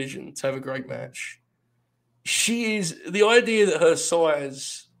whole division to have a great match. She is, the idea that her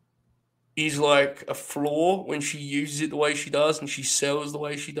size is like a flaw when she uses it the way she does and she sells the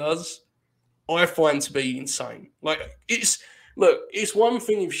way she does, I find to be insane. Like, it's one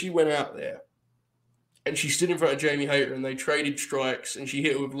thing if she went out there and she stood in front of Jamie Hayter and they traded strikes and she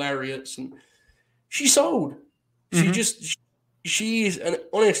hit her with lariats and she sold. She is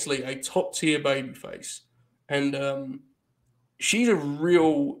honestly a top tier babyface. And she's a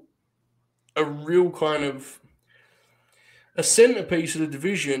real kind of a centerpiece of the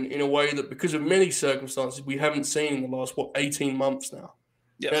division in a way that, because of many circumstances, we haven't seen in the last 18 months now.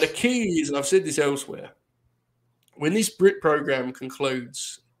 Yes. Now the key is, and I've said this elsewhere, when this Brit program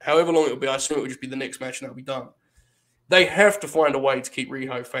concludes, however long it'll be, I assume it will just be the next match and that'll be done. They have to find a way to keep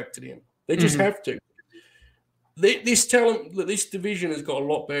Riho factored in. They just have to. This division has got a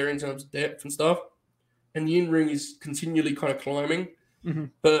lot better in terms of depth and stuff, and the in-ring is continually kind of climbing.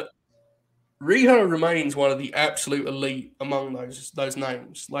 But Riho remains one of the absolute elite among those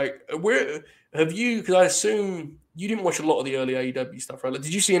names. Like, where have you? Because I assume you didn't watch a lot of the early AEW stuff, right? Like,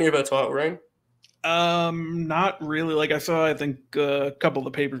 did you see any of her title reign? Not really. Like, I saw, I think, a couple of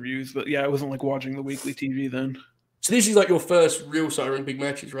the pay-per-views, but yeah, I wasn't like watching the weekly TV then. So this is like your first real start in big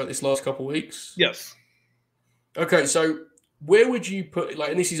matches, right? This last couple of weeks. Yes. Okay, so where would you put,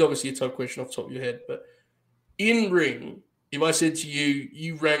 like, and this is obviously a tough question off the top of your head, but in ring, if I said to you,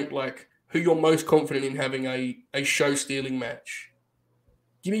 you rank like who you're most confident in having a show-stealing match,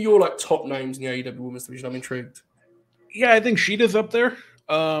 give me your like top names in the AEW Women's Division. I'm intrigued. Yeah, I think Sheeta's up there.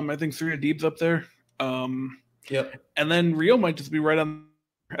 I think Serena Deeb's up there. Yep. And then Rio might just be right on.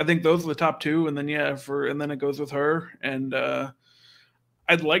 I think those are the top two, and then and then it goes with her. And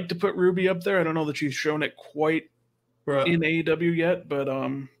I'd like to put Ruby up there. I don't know that she's shown it quite in AEW yet, but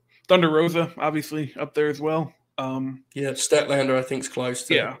Thunder Rosa obviously up there as well. Yeah, Statlander I think is close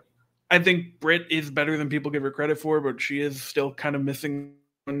to. Yeah, I think Britt is better than people give her credit for, but she is still kind of missing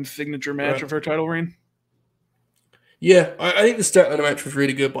one signature match of her title reign. Yeah, I think the Statlander match was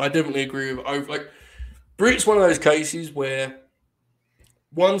really good, but I definitely agree with like Britt's one of those cases where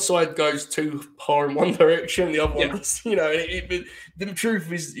one side goes too far in one direction, and the other one does, the truth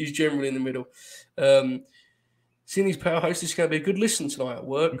is generally in the middle. Seeing these power hosts is going to be a good listen tonight at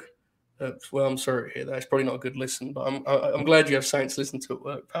work. Well, I'm sorry to hear that. It's probably not a good listen, but I'm glad you have something to listen to at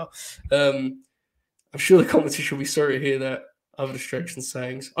work, pal. I'm sure the competition will be sorry to hear that. Other distraction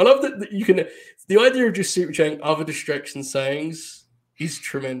sayings. I love that you can. The idea of just super chatting other distraction sayings is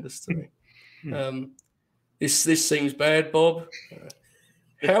tremendous to me. This seems bad, Bob.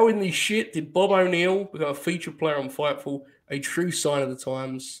 How in the shit did Bob O'Neill become a featured player on Fightful? A true sign of the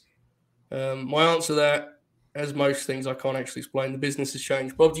times. My answer to that, as most things I can't actually explain, the business has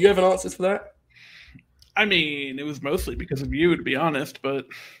changed. Bob, do you have an answer for that? I mean, it was mostly because of you, to be honest, but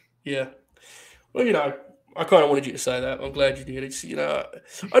yeah. Well, I kind of wanted you to say that. I'm glad you did. It's,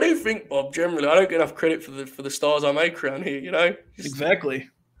 I do think, Bob, generally, I don't get enough credit for the stars I make around here, Exactly.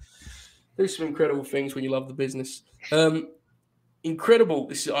 Do some incredible things when you love the business.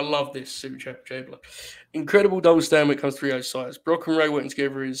 Incredible. I love this, Super Jabler. Incredible double stand when it comes to Rio's size. Brock and Ray working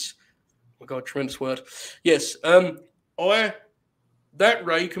together is, oh my God, tremendous word. Yes. That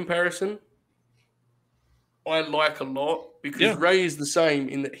Ray comparison, I like a lot because Ray is the same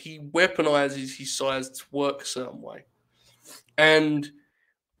in that he weaponizes his size to work a certain way. And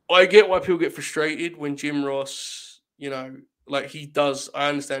I get why people get frustrated when Jim Ross, like he does. I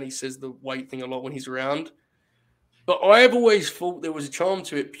understand he says the weight thing a lot when he's around. But I have always thought there was a charm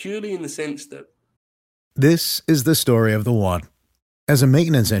to it purely in the sense that... This is the story of the one. As a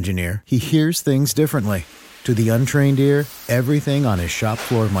maintenance engineer, he hears things differently. To the untrained ear, everything on his shop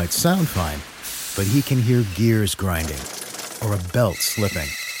floor might sound fine, but he can hear gears grinding or a belt slipping.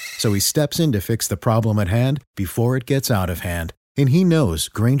 So he steps in to fix the problem at hand before it gets out of hand. And he knows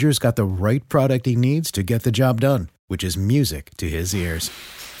Grainger's got the right product he needs to get the job done, which is music to his ears.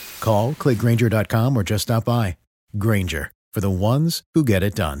 Call, click Grainger.com, or just stop by. Grainger, for the ones who get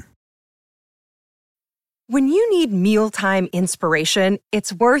it done. When you need mealtime inspiration,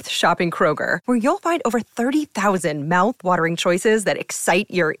 it's worth shopping Kroger, where you'll find over 30,000 mouth-watering choices that excite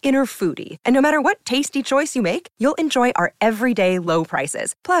your inner foodie. And no matter what tasty choice you make, you'll enjoy our everyday low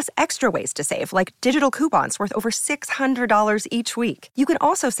prices, plus extra ways to save, like digital coupons worth over $600 each week. You can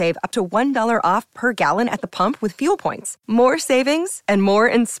also save up to $1 off per gallon at the pump with fuel points. More savings and more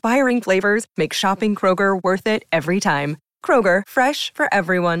inspiring flavors make shopping Kroger worth it every time. Kroger, fresh for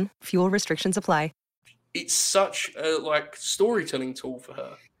everyone. Fuel restrictions apply. It's such a storytelling tool for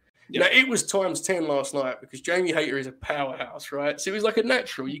her. Now, it was times 10 last night because Jamie Hayter is a powerhouse, right? So it was like a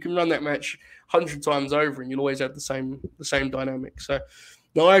natural. You can run that match 100 times over and you'll always have the same dynamic. So,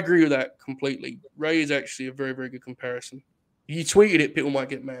 no, I agree with that completely. Ray is actually a very, very good comparison. You tweeted it, people might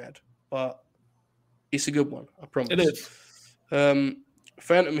get mad. but it's a good one. I promise. It is.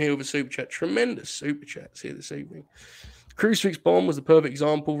 Phantom Hill with a super chat. Tremendous super chats here this evening. Crucifix Bomb was the perfect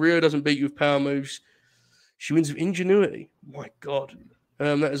example. Rio doesn't beat you with power moves. She wins with ingenuity. My God.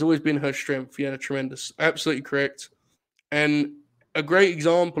 That has always been her strength. Yeah, tremendous. Absolutely correct. And a great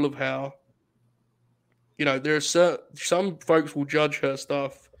example of how, there are some folks will judge her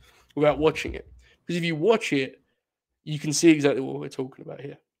stuff without watching it. Because if you watch it, you can see exactly what we're talking about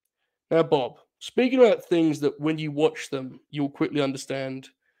here. Now, Bob, speaking about things that when you watch them, you'll quickly understand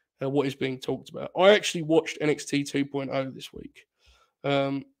what is being talked about. I actually watched NXT 2.0 this week.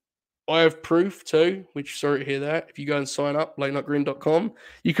 I have proof too, which sorry to hear that. If you go and sign up, latenightgrin.com,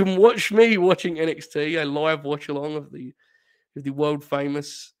 you can watch me watching NXT, a live watch along of the world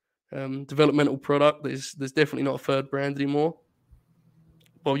famous developmental product. There's definitely not a third brand anymore.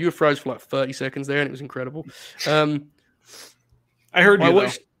 Well, you were froze for like 30 seconds there, and it was incredible. I heard you.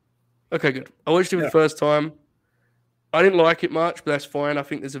 Okay, good. I watched it for the first time. I didn't like it much, but that's fine. I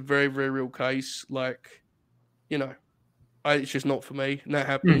think there's a very, very real case. It's just not for me, and that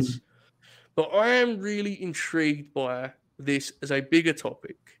happens. But I am really intrigued by this as a bigger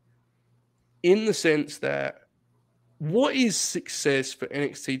topic in the sense that what is success for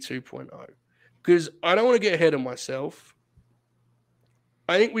NXT 2.0? Because I don't want to get ahead of myself.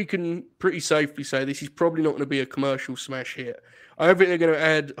 I think we can pretty safely say this is probably not going to be a commercial smash hit. I don't think they're going to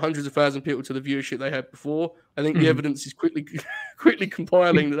add hundreds of thousands of people to the viewership they had before. I think the evidence is quickly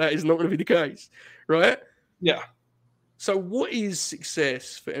compiling that is not going to be the case, right? Yeah. So what is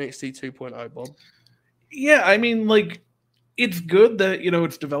success for NXT 2.0, Bob? Yeah, I mean, it's good that,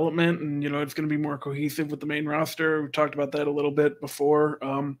 it's development and, it's going to be more cohesive with the main roster. We've talked about that a little bit before.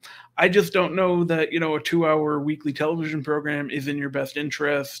 I just don't know that, a 2-hour weekly television program is in your best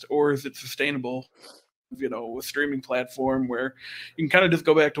interest, or is it sustainable, a streaming platform where you can kind of just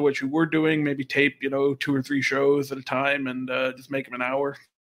go back to what you were doing, maybe tape, 2 or 3 shows at a time and just make them an hour.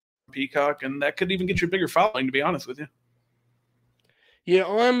 Peacock, and that could even get you a bigger following, to be honest with you. Yeah,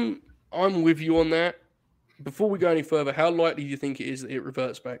 I'm with you on that. Before we go any further, how likely do you think it is that it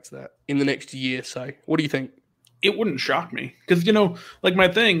reverts back to that in the next year, say? What do you think? It wouldn't shock me because, my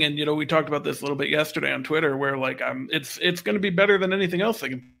thing, and, we talked about this a little bit yesterday on Twitter where, it's going to be better than anything else I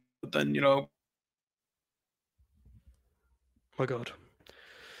can, but then, My God.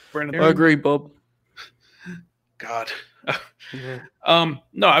 Brandon I agree, Bob. God. Yeah.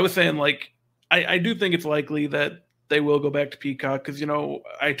 No, I was saying, I do think it's likely that they will go back to Peacock because,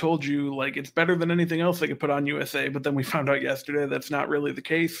 I told you, it's better than anything else they could put on USA, but then we found out yesterday that's not really the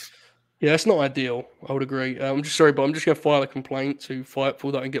case. Yeah, that's not ideal. I would agree. I'm just sorry, but I'm just going to file a complaint to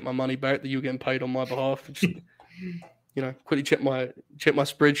Fightful that I can get my money back that you're getting paid on my behalf. Just, quickly check my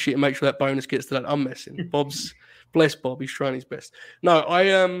spreadsheet and make sure that bonus gets to that. I'm messing. Bless Bob. He's trying his best. No,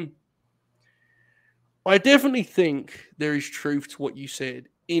 I definitely think there is truth to what you said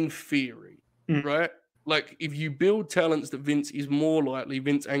in theory, right? If you build talents that Vince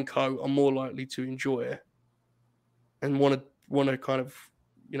and co are more likely to enjoy and want to kind of,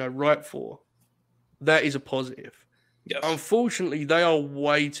 write for, that is a positive. Yes. Unfortunately, they are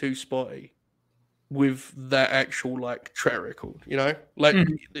way too spotty with that actual track record,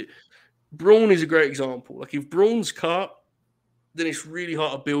 Braun is a great example. If Braun's cut, then it's really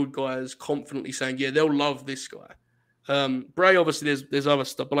hard to build guys confidently saying, yeah, they'll love this guy. Bray, obviously, there's other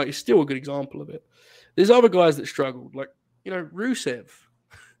stuff, but it's still a good example of it. There's other guys that struggled, Rusev.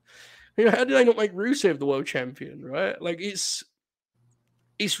 How do they not make Rusev the world champion, right?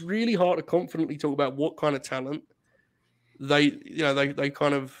 It's really hard to confidently talk about what kind of talent they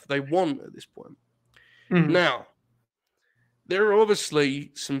want at this point. Now, there are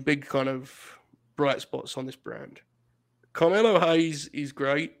obviously some big kind of bright spots on this brand. Carmelo Hayes is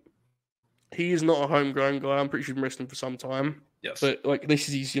great. He is not a homegrown guy. I'm pretty sure he's been wrestling for some time. Yes. But this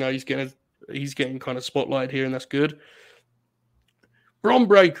is he's getting kind of spotlight here, and that's good. Bron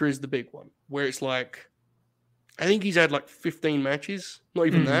Breakker is the big one, where it's I think he's had 15 matches, not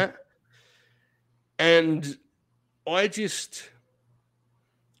even that. And I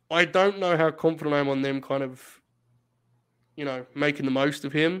don't know how confident I am on them kind of, making the most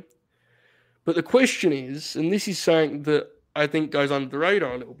of him. But the question is, and this is something that I think goes under the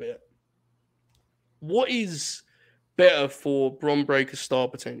radar a little bit, what is better for Bron Breakker's star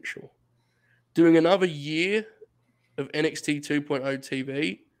potential? Doing another year of NXT 2.0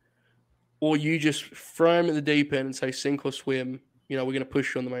 TV, or you just throw him at the deep end and say sink or swim, we're going to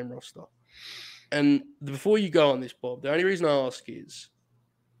push you on the main roster? And before you go on this, Bob, the only reason I ask is,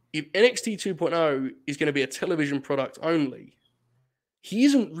 if NXT 2.0 is going to be a television product only, he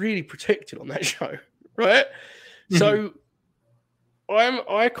isn't really protected on that show, right? So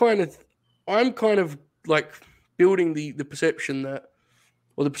I'm kind of like building the perception that,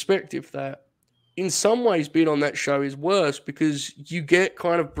 or the perspective that, in some ways being on that show is worse because you get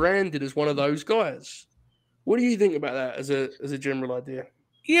kind of branded as one of those guys. What do you think about that as a general idea?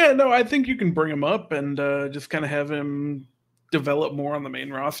 Yeah, no, I think you can bring him up and just kind of have him develop more on the main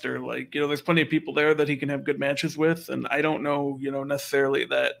roster. Like, there's plenty of people there that he can have good matches with, and I don't know, necessarily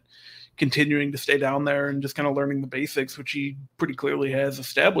that continuing to stay down there and just kind of learning the basics, which he pretty clearly has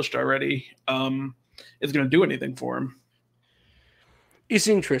established already, is going to do anything for him. It's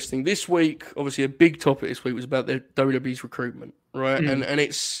interesting. This week, obviously, a big topic this week was about the WWE's recruitment, right? Mm. And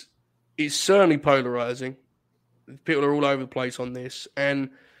it's certainly polarizing. People are all over the place on this. And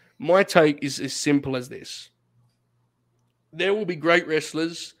my take is as simple as this. There will be great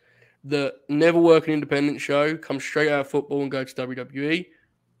wrestlers that never work an independent show, come straight out of football and go to WWE.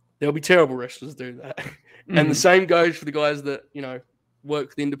 There'll be terrible wrestlers that do that. Mm-hmm. And the same goes for the guys that, work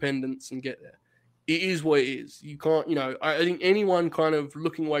for the independents and get there. It is what it is. You can't, I think anyone kind of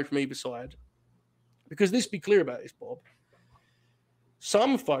looking away from either side, because let's be clear about this, Bob.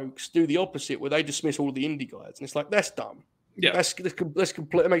 Some folks do the opposite where they dismiss all the indie guys. And it's like, that's dumb. Yeah. That's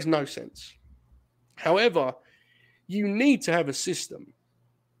complete. That makes no sense. However, you need to have a system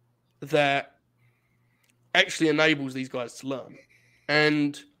that actually enables these guys to learn.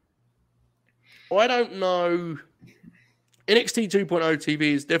 And I don't know. NXT 2.0 TV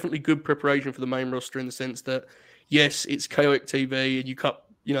is definitely good preparation for the main roster in the sense that, yes, it's chaotic TV and you cut,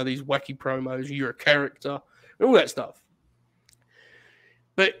 these wacky promos, you're a character, and all that stuff.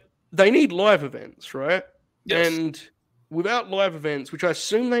 But they need live events, right? Yes. And without live events, which I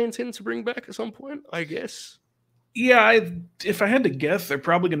assume they intend to bring back at some point, I guess. Yeah, if I had to guess, they're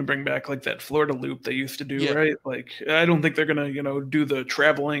probably going to bring back like that Florida loop they used to do, right? Like, I don't think they're going to, do the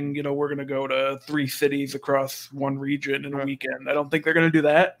traveling, we're going to go to 3 cities across one region in a weekend. I don't think they're going to do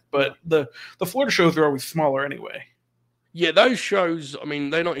that, but the Florida shows are always smaller anyway. Yeah, those shows, I mean,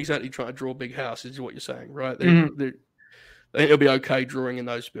 they're not exactly trying to draw big houses, is what you're saying, right? They think they'll be okay drawing in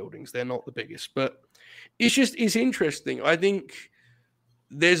those buildings. They're not the biggest, but it's interesting. I think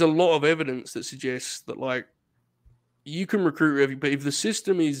there's a lot of evidence that suggests that, like, you can recruit everybody, but if the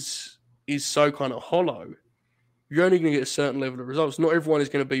system is so kind of hollow, you're only going to get a certain level of results. Not everyone is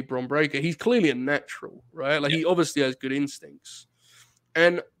going to be Bron Breakker. He's clearly a natural, right? Like, he obviously has good instincts.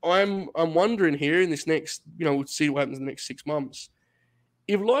 And I'm wondering here in this next, we'll see what happens in the next 6 months.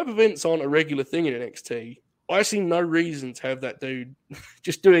 If live events aren't a regular thing in NXT, I see no reason to have that dude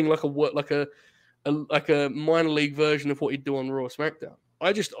just doing like a minor league version of what he'd do on Raw or SmackDown.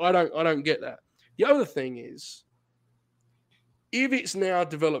 I don't get that. The other thing is, if it's now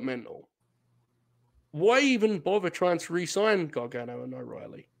developmental, why even bother trying to re-sign Gargano and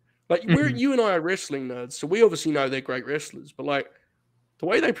O'Reilly? Like, you and I are wrestling nerds, so we obviously know they're great wrestlers, but like, the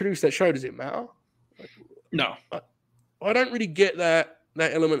way they produce that show, does it matter? Like, no. I don't really get that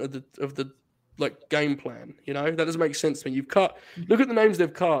element of the like game plan, that doesn't make sense to me. Look at the names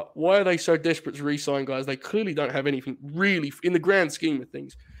they've cut. Why are they so desperate to re-sign guys? They clearly don't have anything really in the grand scheme of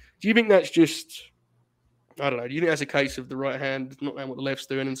things. Do you think that's just, I don't know, do you think that's a case of the right hand not knowing what the left's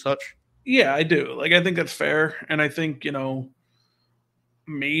doing and such? Yeah, I do. Like, I think that's fair. And I think,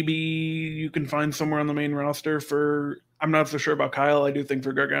 maybe you can find somewhere on the main roster for, I'm not so sure about Kyle. I do think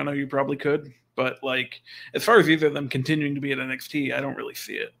for Gargano, you probably could. But, like, as far as either of them continuing to be at NXT, I don't really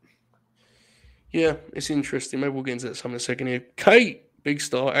see it. Yeah, it's interesting. Maybe we'll get into that some in a second here. Kate, big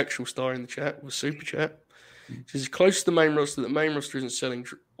star, actual star in the chat, with Super Chat. She's close to the main roster. The main roster isn't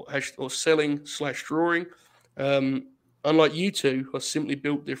selling/drawing. Unlike you two, are simply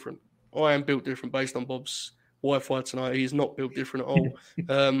built different. I am built different based on Bob's Wi-Fi tonight. He is not built different at all.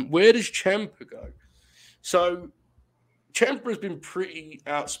 Where does Ciampa go? So Ciampa has been pretty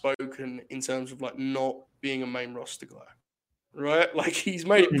outspoken in terms of like not being a main roster guy. Right? Like, he's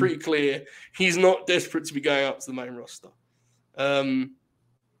made it pretty clear he's not desperate to be going up to the main roster. I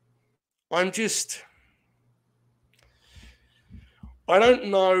don't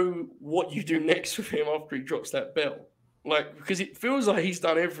know what you do next with him after he drops that belt. Like, because it feels like he's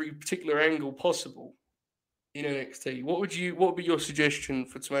done every particular angle possible in NXT. What would be your suggestion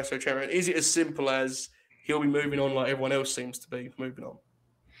for Tommaso Ciampa? Is it as simple as he'll be moving on like everyone else seems to be moving on?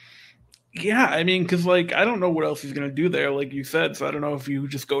 Yeah, I mean, because, like, I don't know what else he's going to do there, like you said. So I don't know if you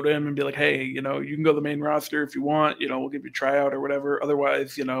just go to him and be like, hey, you can go to the main roster if you want. We'll give you a tryout or whatever.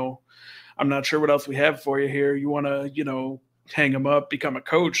 Otherwise, I'm not sure what else we have for you here. You want to, hang him up, become a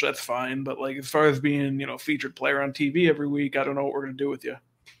coach, that's fine. But, like, as far as being, featured player on TV every week, I don't know what we're going to do with you.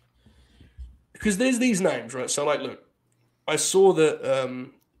 Because there's these names, right? So, like, look, I saw that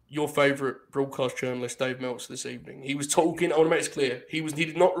your favorite broadcast journalist, Dave Meltzer, this evening. He was talking. I want to make this clear. He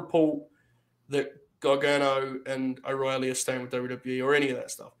did not report that Gargano and O'Reilly are staying with WWE or any of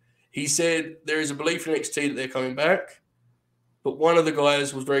that stuff. He said there is a belief in NXT that they're coming back, but one of the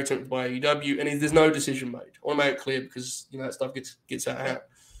guys was very tempted by AEW, and there's no decision made. I want to make it clear because that stuff gets out of hand.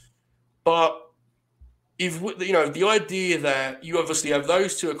 But if the idea that you obviously have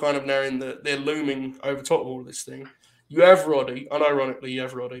those two are kind of now they're looming over top of all of this thing. You have Roddy, unironically, you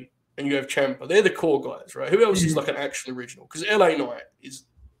have Roddy, and you have Ciampa. They're the core guys, right? Who else is like an actual original? Because LA Knight is,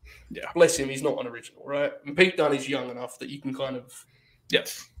 bless him, he's not an original, right? And Pete Dunne is young enough that you can kind of,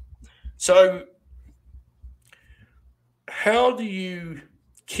 yes. So, how do you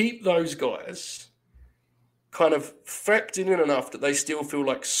keep those guys kind of factored in enough that they still feel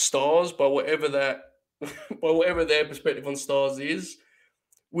like stars by whatever their perspective on stars is,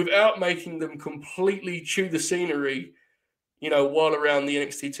 without making them completely chew the scenery, while around the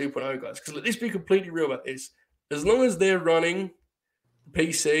NXT 2.0 guys? Because let's be completely real about this. As long as they're running the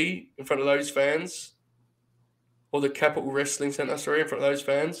PC in front of those fans, or the Capital Wrestling Center, in front of those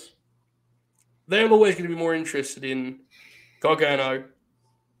fans, they're always going to be more interested in Gargano,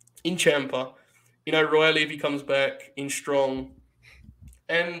 in Ciampa, Riley if he comes back, in Strong.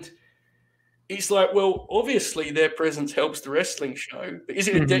 And it's like, well, obviously their presence helps the wrestling show, but is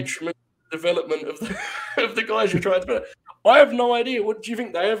it a detriment to the development of the guys you're trying to put? I have no idea. What do you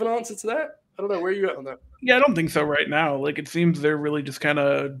think? They have an answer to that? I don't know. Where are you at on that? Yeah, I don't think so right now. Like, it seems they're really just kind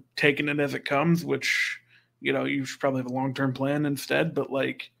of taking it as it comes, which, you should probably have a long-term plan instead. But,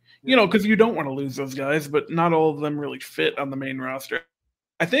 because you don't want to lose those guys, but not all of them really fit on the main roster.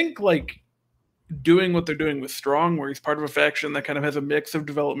 I think, doing what they're doing with Strong, where he's part of a faction that kind of has a mix of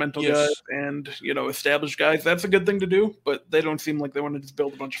developmental guys and, established guys, that's a good thing to do, but they don't seem like they want to just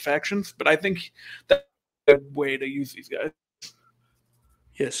build a bunch of factions. But I think that's a good way to use these guys.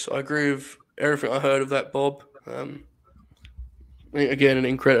 Yes, I agree with everything I heard of that, Bob. Again, an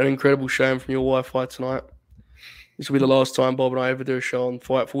incredible shame from your Wi-Fi tonight. This will be the last time Bob and I ever do a show on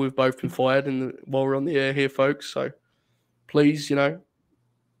Fightful. We've both been fired while we're on the air here, folks. So please, start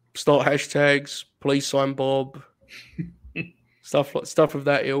hashtags, please sign Bob, stuff of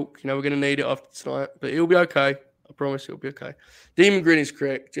that ilk. We're going to need it after tonight, but it'll be okay. I promise it'll be okay. Demon Grin is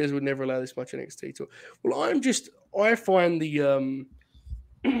correct. Jez would never allow this much NXT talk. Well, I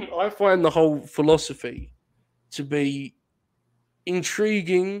find the whole philosophy to be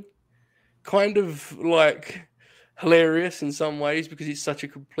intriguing, kind of hilarious in some ways, because it's such a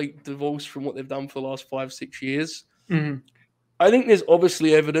complete divorce from what they've done for the last 5-6 years. Mm-hmm. I think there's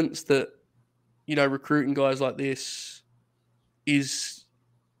obviously evidence that, recruiting guys like this is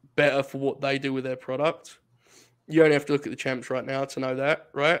better for what they do with their product. You only have to look at the champs right now to know that,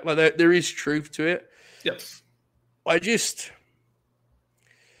 right? There is truth to it. Yes.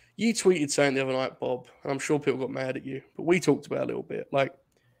 You tweeted saying the other night, Bob, and I'm sure people got mad at you, but we talked about it a little bit.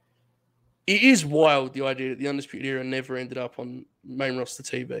 It is wild, the idea that the Undisputed Era never ended up on main roster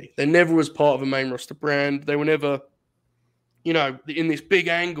TV. They never was part of a main roster brand. They were never, in this big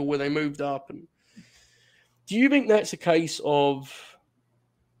angle where they moved up. And do you think that's a case of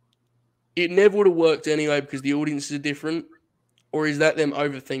it never would have worked anyway because the audiences are different? Or is that them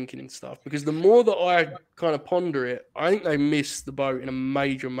overthinking and stuff? Because the more that I kind of ponder it, I think they missed the boat in a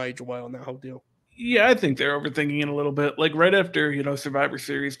major, major way on that whole deal. Yeah, I think they're overthinking it a little bit. Right after, Survivor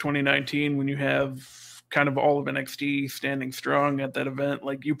Series 2019, when you have kind of all of NXT standing strong at that event,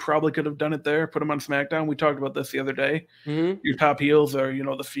 you probably could have done it there, put them on SmackDown. We talked about this the other day. Mm-hmm. Your top heels are,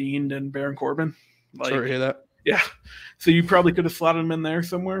 The Fiend and Baron Corbin. Sorry to hear that. Yeah. So you probably could have slotted them in there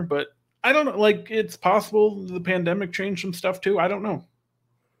somewhere, but I don't know. It's possible the pandemic changed some stuff too. I don't know.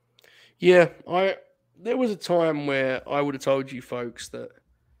 Yeah, there was a time where I would have told you folks that,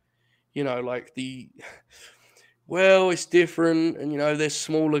 it's different and, they're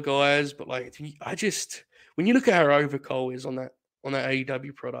smaller guys, but when you look at how over Cole is on that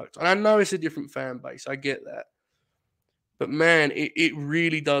AEW product, and I know it's a different fan base, I get that. But man, it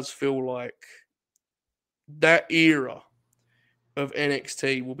really does feel like that era of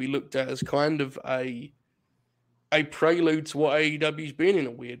NXT will be looked at as kind of a prelude to what AEW's been in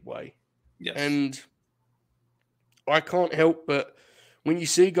a weird way. Yes. And I can't help but when you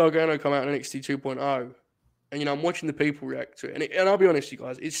see Gargano come out in NXT 2.0, and I'm watching the people react to it, and I'll be honest, you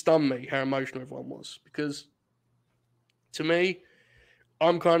guys, it stunned me how emotional everyone was, because to me,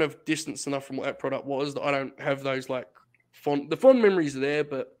 I'm kind of distanced enough from what that product was that I don't have those the fond memories are there,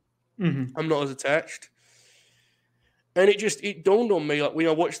 but I'm not as attached. And it dawned on me, when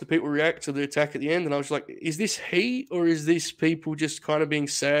I watched the people react to the attack at the end, and I was like, is this heat or is this people just kind of being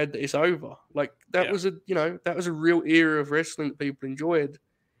sad that it's over? That was a real era of wrestling that people enjoyed.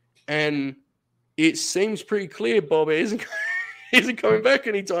 And it seems pretty clear Bob isn't coming back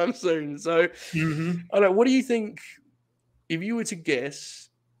anytime soon. So, I don't know. What do you think? If you were to guess,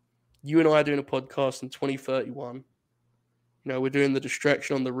 you and I are doing a podcast in 2031. We're doing the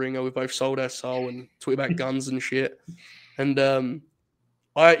distraction on the ringer. We both sold our soul and talk about guns and shit. And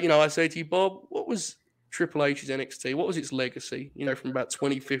I say to you, Bob, what was Triple H's NXT? What was its legacy? From about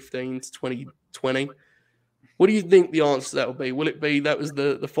 2015 to 2020. What do you think the answer to that will be? Will it be that was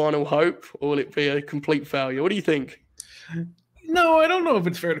the final hope, or will it be a complete failure? What do you think? No, I don't know if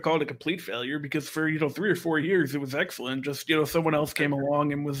it's fair to call it a complete failure, because for 3 or 4 years it was excellent. Just someone else came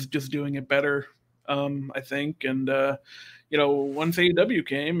along and was just doing it better, I think. And once AEW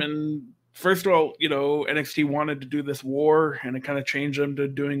came, and first of all, NXT wanted to do this war, and it kind of changed them to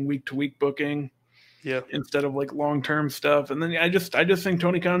doing week-to-week booking, instead of like long-term stuff. And then I just think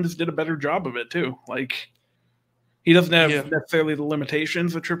Tony Khan just did a better job of it too. Like, he doesn't have necessarily the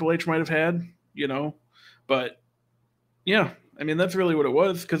limitations that Triple H might have had, but yeah, I mean, that's really what it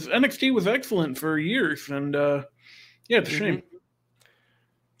was, because NXT was excellent for years, and it's a shame.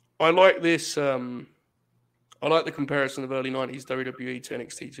 I like this. I like the comparison of early 90s WWE to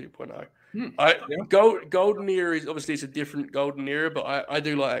NXT 2.0. Golden era is obviously, it's a different golden era, but I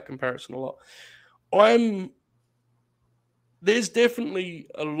do like that comparison a lot. There's definitely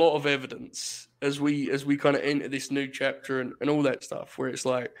a lot of evidence as we kind of enter this new chapter and all that stuff, where it's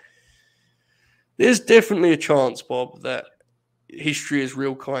like, there's definitely a chance, Bob, that history is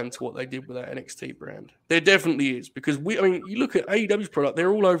real kind to what they did with that NXT brand. There definitely is, because you look at AEW's product,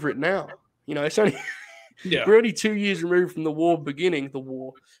 they're all over it now. It's only we're only 2 years removed from the war beginning,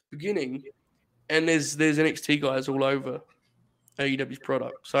 and there's NXT guys all over AEW's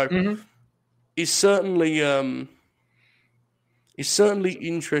product. So it's certainly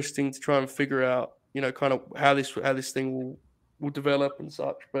interesting to try and figure out, kind of how this thing will develop and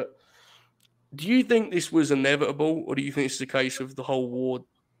such. But do you think this was inevitable, or do you think it's a case of the whole war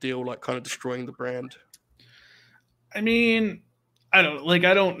deal, like, kind of destroying the brand? I mean, I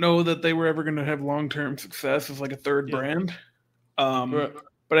don't know that they were ever going to have long-term success as like a third brand. But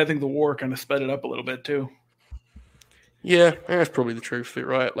I think the war kind of sped it up a little bit too. Yeah, that's probably the truth of it,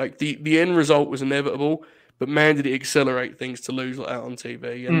 right? Like, the end result was inevitable, but man, did it accelerate things to lose out on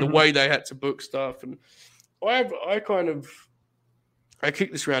TV, and the way they had to book stuff. And I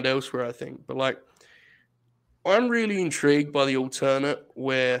kicked this around elsewhere, I think, but like, I'm really intrigued by the alternate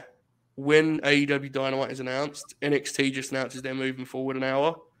where, when AEW Dynamite is announced, NXT just announces they're moving forward an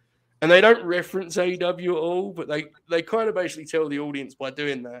hour, and they don't reference AEW at all, but they kind of basically tell the audience by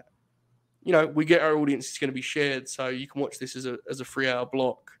doing that, we get our audience is going to be shared, so you can watch this as a 3-hour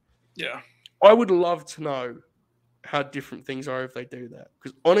block. Yeah. I would love to know how different things are if they do that,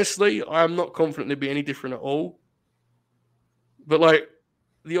 because honestly, I am not confident they'd be any different at all. But like,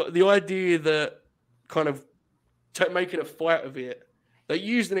 the idea that kind of making a fight of it, they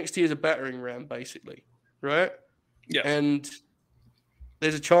used NXT as a battering ram, basically, right? Yeah. And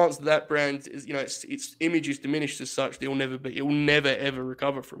there's a chance that brand is, its image is diminished as such. It will never ever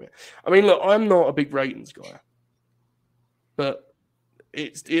recover from it. I mean, look, I'm not a big ratings guy, but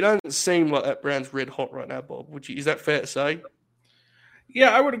it doesn't seem like that brand's red hot right now, Bob. Is that fair to say?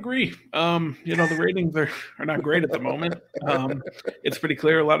 Yeah, I would agree. The ratings are not great at the moment. It's pretty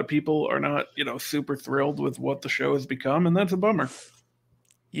clear a lot of people are not, super thrilled with what the show has become, and that's a bummer.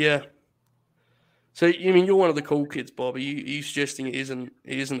 Yeah. So, you're one of the cool kids, Bob. Are you suggesting it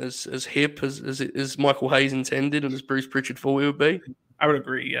isn't as hip as Michael Hayes intended and as Bruce Pritchard thought it would be? I would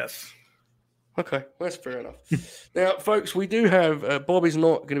agree, yes. Okay, that's fair enough. Now, folks, we do have Bob is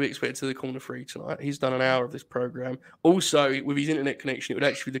not going to be expected to the Corner 3 tonight. He's done an hour of this program. Also, with his internet connection, it would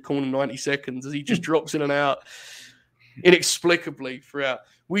actually be the Corner 90 seconds, as he just drops in and out inexplicably throughout.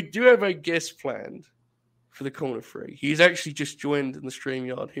 We do have a guest planned for the Corner 3. He's actually just joined in the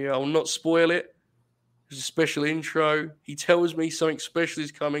StreamYard here. I will not spoil it. There's a special intro. He tells me something special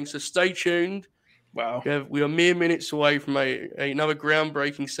is coming, so stay tuned. Wow. We are mere minutes away from another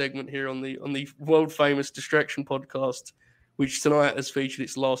groundbreaking segment here on the world famous Distraction podcast, which tonight has featured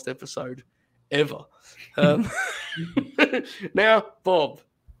its last episode ever. Now, Bob.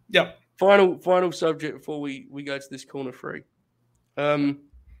 Yeah. Final subject before we go to this Corner 3. I'm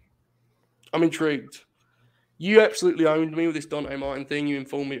intrigued. You absolutely owned me with this Dante Martin thing. You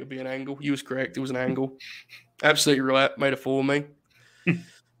informed me it would be an angle. You was correct. It was an angle. Absolutely right. Made it for me.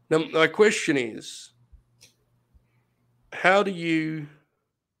 Now, my question is, how do you...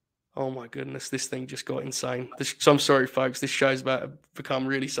 Oh, my goodness. This thing just got insane. I'm sorry, folks. This show's about to become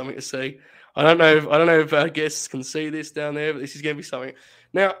really something to see. I don't know if our guests can see this down there, but this is going to be something.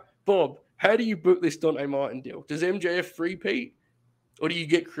 Now, Bob, how do you book this Dante Martin deal? Does MJF three-peat? or do you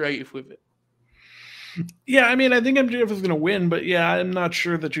get creative with it? Yeah, I mean, I think MJF is going to win, but yeah, I'm not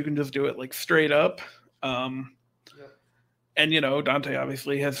sure that you can just do it like straight up. And, Dante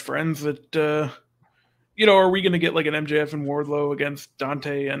obviously has friends that, are we going to get like an MJF and Wardlow against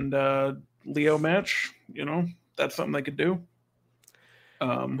Dante and Leo match? That's something they could do.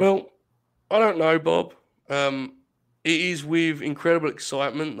 Well, I don't know, Bob. It is with incredible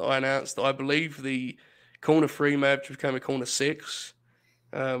excitement that I announced that I believe the Corner 3 match became a Corner 6,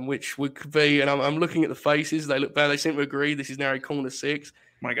 which would be, and I'm looking at the faces, they look bad, they seem to agree this is now a Corner 6.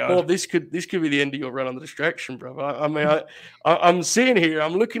 My God. Bob, this could be the end of your run on the Distraction, brother. I mean, I'm sitting here,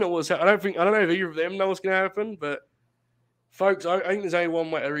 I'm looking at what's happening. I don't know if either of them know what's going to happen, but folks, I think there's only one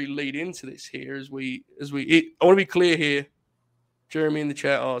way to really lead into this here I want to be clear here. Jeremy in the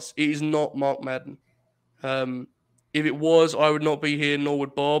chat asks, it is not Mark Madden. If it was, I would not be here, nor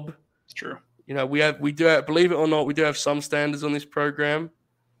would Bob. It's true. We do have, believe it or not, we do have some standards on this program.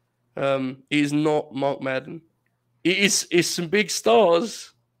 It is not Mark Madden. It's some big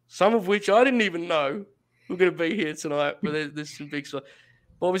stars, some of which I didn't even know were going to be here tonight, but there's some big stars.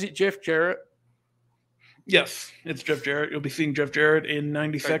 Bob, is it Jeff Jarrett? Yes, it's Jeff Jarrett. You'll be seeing Jeff Jarrett in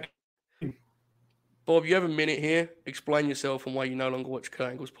 90 seconds. Bob, you have a minute here. Explain yourself and why you no longer watch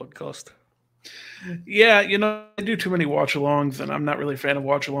Kurt Angle's podcast. Yeah, I do too many watch-alongs, and I'm not really a fan of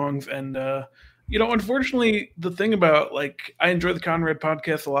watch-alongs. And, unfortunately, the thing about, I enjoy the Conrad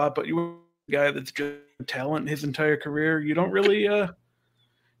podcast a lot, but you're a guy that's just talent his entire career. You don't really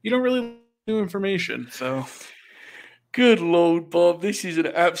new information, so... Good Lord, Bob! This is an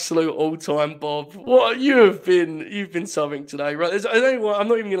absolute all-time Bob. What you've been something today, right? I'm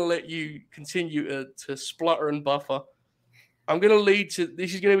not even going to let you continue to splutter and buffer. I'm going to lead to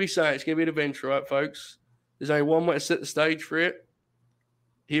this. Is going to be saying it's going to be an adventure, right, folks? There's only one way to set the stage for it.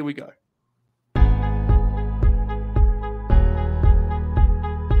 Here we go.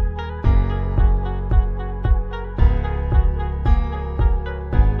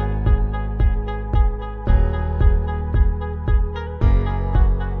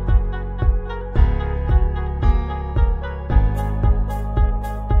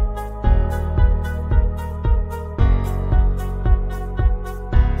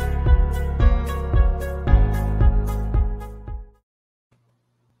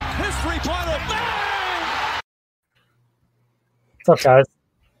 What's up, guys?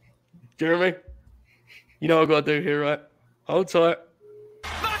 Jeremy, you know what I've got to do here, right? Hold tight.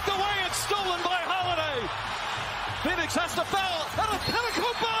 Knocked away and stolen by Holiday. Phoenix has to foul. And a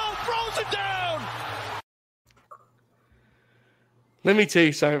pinnacle ball throws it down. Let me tell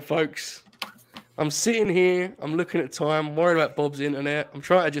you something, folks. I'm sitting here. I'm looking at time. I'm worried about Bob's internet. I'm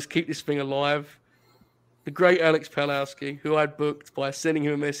trying to just keep this thing alive. The great Alex Palowski, who I'd booked by sending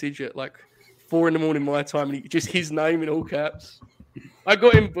him a message at 4 a.m. my time, and just his name in all caps. I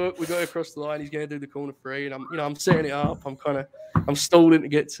got him booked. We got across the line. He's going to do the Corner 3, and I'm setting it up. I'm stalling to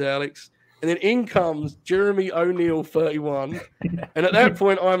get to Alex, and then in comes Jeremy O'Neill, 31, and at that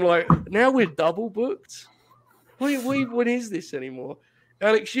point I'm like, now we're double booked. What is this anymore?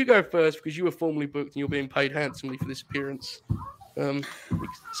 Alex, you go first because you were formally booked and you're being paid handsomely for this appearance.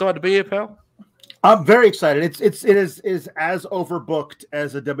 Excited to be here, pal. I'm very excited. It is as overbooked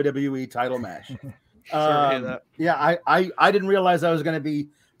as a WWE title match. Yeah, I didn't realize I was going to be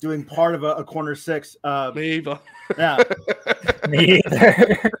doing part of a Corner 6. Me either. Yeah, Me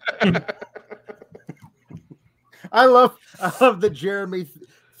either. I love that Jeremy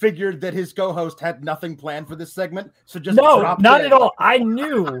figured that his co-host had nothing planned for this segment, so just not at all. I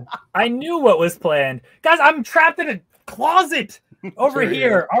knew what was planned, guys. I'm trapped in a closet over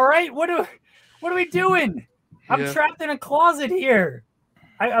here. All right, what are we doing? I'm trapped in a closet here.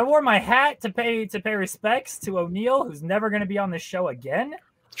 I wore my hat to pay respects to O'Neill, who's never going to be on this show again.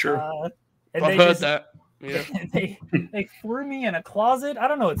 Sure. I've heard that. Yeah. They threw me in a closet. I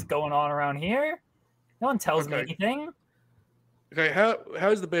don't know what's going on around here. No one tells me anything. Okay,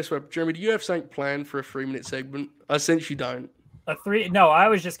 how's the best way? Jeremy, do you have something planned for a 3-minute segment? I sense you don't. No, I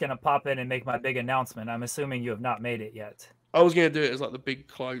was just going to pop in and make my big announcement. I'm assuming you have not made it yet. I was going to do it as the big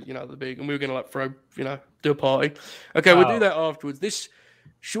close, and we were going to throw, do a party. Okay, we'll do that afterwards.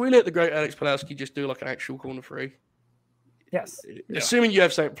 Should we let the great Alex Palowski just do an actual Corner 3? Yes. Assuming you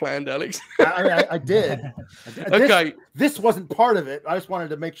have something planned, Alex. I did. Okay. This wasn't part of it. I just wanted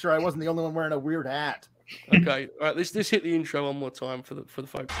to make sure I wasn't the only one wearing a weird hat. Okay. All right. Let's hit the intro one more time for the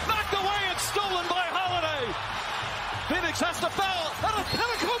folks. Knocked away and stolen by Holiday. Phoenix has to foul. And a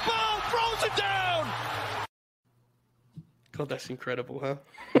pinnacle ball throws it down. God, that's incredible, huh?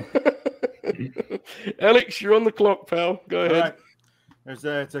 Alex, you're on the clock, pal. Go ahead. All right.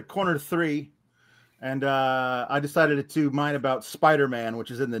 It's a Corner 3. And I decided to mine about Spider-Man,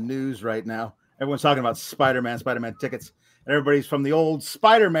 which is in the news right now. Everyone's talking about Spider-Man tickets. And everybody's from the old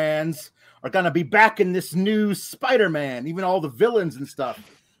Spider-Mans are going to be back in this new Spider-Man, even all the villains and stuff.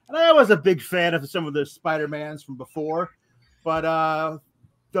 And I was a big fan of some of the Spider-Mans from before. But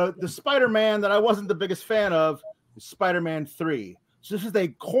the Spider-Man that I wasn't the biggest fan of is Spider-Man 3. So this is a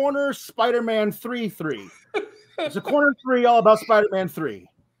corner Spider-Man 3-3. It's a corner 3 all about Spider-Man 3.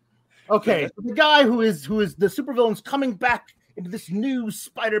 Okay, so the guy who is the supervillain's coming back into this new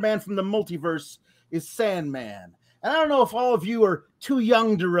Spider-Man from the multiverse is Sandman. And I don't know if all of you are too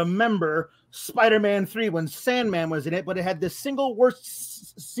young to remember Spider-Man 3 when Sandman was in it, but it had the single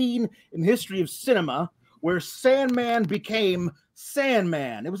worst scene in the history of cinema where Sandman became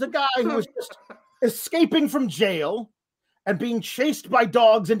Sandman. It was a guy who was just escaping from jail and being chased by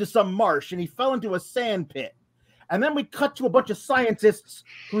dogs into some marsh, and he fell into a sand pit. And then we cut to a bunch of scientists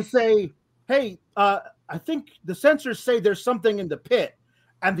who say, hey, I think the sensors say there's something in the pit.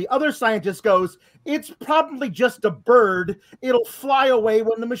 And the other scientist goes, it's probably just a bird. It'll fly away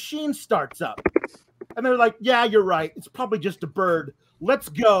when the machine starts up. And they're like, yeah, you're right. It's probably just a bird. Let's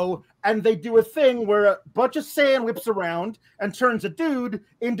go. And they do a thing where a bunch of sand whips around and turns a dude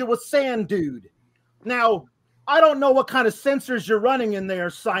into a sand dude. Now, I don't know what kind of sensors you're running in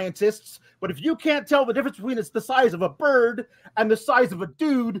there, scientists, but if you can't tell the difference between the size of a bird and the size of a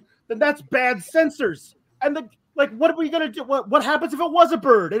dude, then that's bad sensors. And what are we going to do? What happens if it was a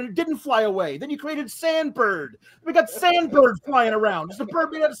bird and it didn't fly away? Then you created Sandbird. We got Sandbird flying around. Just a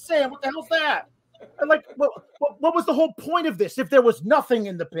bird made out of sand. What the hell's that? And what was the whole point of this if there was nothing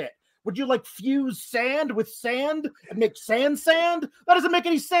in the pit? Would you fuse sand with sand and make sand? That doesn't make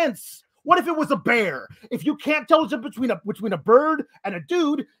any sense. What if it was a bear? If you can't tell the difference between a bird and a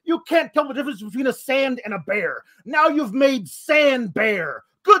dude, you can't tell the difference between a sand and a bear. Now you've made Sand Bear.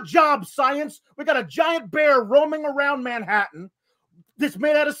 Good job, science. We got a giant bear roaming around Manhattan that's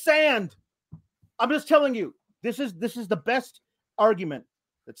made out of sand. I'm just telling you, this is the best argument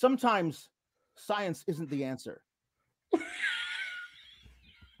that sometimes science isn't the answer.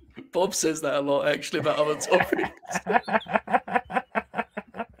 Bob says that a lot, actually, about other topics.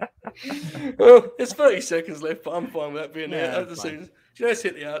 Well, it's 30 seconds left, but I'm fine with that being there. Let's hit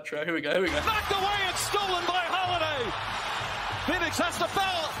the outro. Here we go. Knocked away and stolen by Holiday. Phoenix has the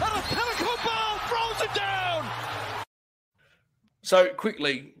foul, and a pinnacle ball throws it down. So,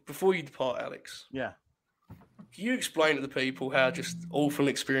 quickly, before you depart, Alex. Yeah. Can you explain to the people how just awful an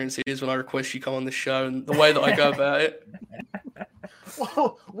experience it is when I request you come on the show and the way that I go about it?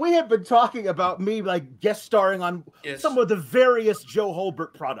 Well, we have been talking about me guest starring on some of the various Joe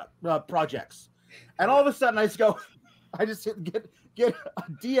Holbert projects, and all of a sudden I just get a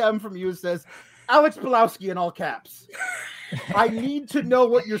DM from you that says Alex Pulowski in all caps. I need to know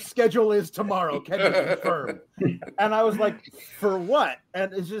what your schedule is tomorrow. Can you confirm? And I was like, for what?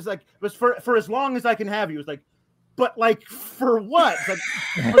 And it's just it was for as long as I can have you. It's like, but for what? For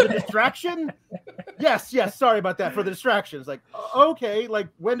the distraction? Yes. Sorry about that. For the distraction. It's like, okay.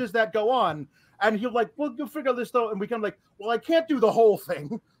 When does that go on? And he'll well, you'll figure this though. And we can well, I can't do the whole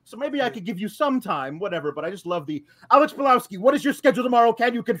thing. So maybe I could give you some time, whatever. But I just love the Alex Pulowski. What is your schedule tomorrow?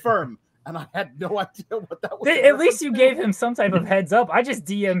 Can you confirm? And I had no idea what that was. At least you gave him some type of heads up. I just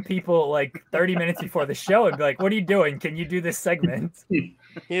DM people 30 minutes before the show and be like, what are you doing? Can you do this segment?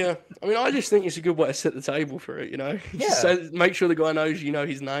 Yeah. I mean, I just think it's a good way to set the table for it, Yeah. Just make sure the guy knows you know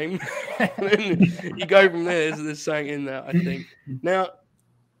his name. And then you go from there. So there's something in that, I think. Now,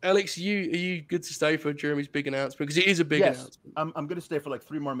 Alex, are you good to stay for Jeremy's big announcement? Because it is a big announcement. I'm going to stay for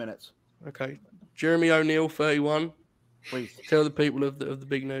 3 more minutes. Okay. Jeremy O'Neill, 31. Please. Tell the people of the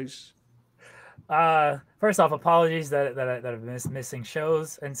big news. First off, apologies that I've been missing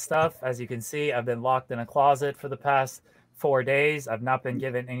shows and stuff. As you can see, I've been locked in a closet for the past 4 days. I've not been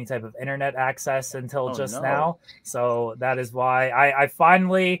given any type of internet access until now. So that is why I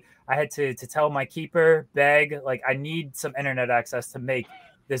finally had to tell my keeper, beg, I need some internet access to make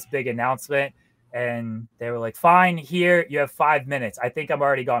this big announcement. And they were like, fine, here, you have 5 minutes. I think I'm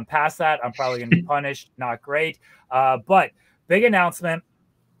already gone past that. I'm probably going to be punished. Not great. But big announcement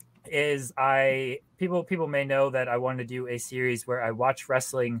is people may know that I wanted to do a series where I watch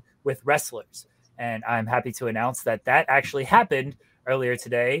wrestling with wrestlers. And I'm happy to announce that actually happened earlier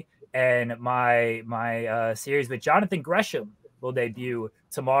today. And my series with Jonathan Gresham will debut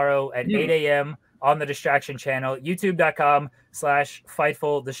tomorrow at 8 a.m. on the Distraction channel,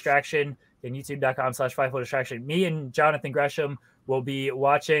 youtube.com/FightfulDistraction and youtube.com/FightfulDistraction. Me and Jonathan Gresham will be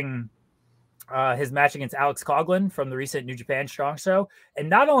watching his match against Alex Coughlin from the recent New Japan Strong Show. And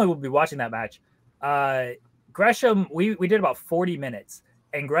not only will we be watching that match, Gresham, we did about 40 minutes.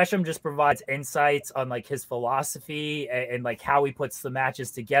 and Gresham just provides insights on like his philosophy and like how he puts the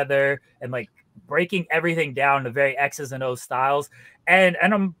matches together and like breaking everything down to very X's and O's styles. And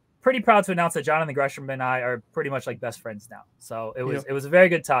I'm pretty proud to announce that Jonathan Gresham and I are pretty much like best friends now. So it was a very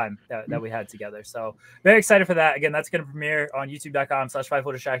good time that we had together. So very excited for that. Again, that's going to premiere on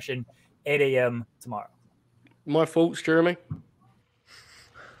youtube.com/Fightful Distraction, 8 a.m. tomorrow. My faults, Jeremy.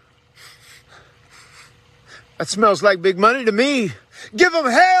 That smells like big money to me. Give them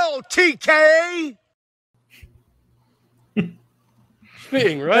hell, TK!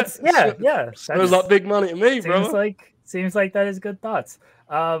 Fitting, right? Smells like big money to me, bro. Seems like that is good thoughts.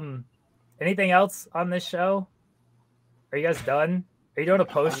 Anything else on this show? Are you guys done? Are you doing a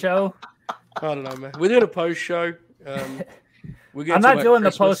post show? I don't know, man. We're doing a post show. I'm not doing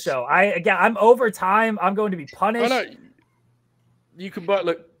the post show. I'm over time. I'm going to be punished. I know. You can, but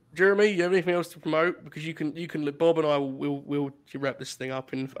look, Jeremy, you have anything else to promote? Because you can. Bob and I will wrap this thing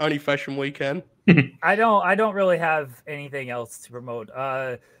up in only fashion we can. I don't really have anything else to promote.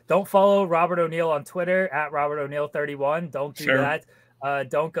 Don't follow Robert O'Neill on Twitter at Robert O'Neill 31. Don't do that.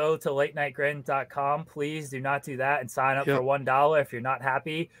 Don't go to latenightgrin.com. Please do not do that and sign up for $1 if you're not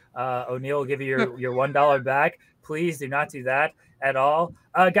happy. O'Neill will give you your $1 back. Please do not do that at all.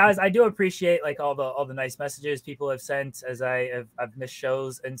 Guys, I do appreciate like all the nice messages people have sent as I've missed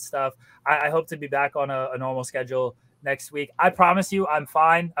shows and stuff. I hope to be back on a normal schedule next week. I promise you I'm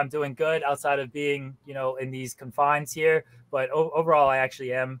fine. I'm doing good outside of being, in these confines here. But overall, I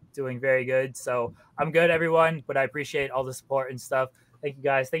actually am doing very good. So I'm good, everyone. But I appreciate all the support and stuff. Thank you,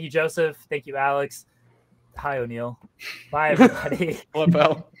 guys. Thank you, Joseph. Thank you, Alex. Hi, O'Neill. Bye, everybody. Bye,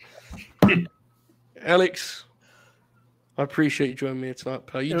 pal. Alex, I appreciate you joining me tonight,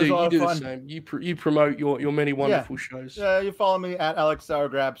 pal. You do the same. You promote your many wonderful shows. Yeah, you follow me at Alex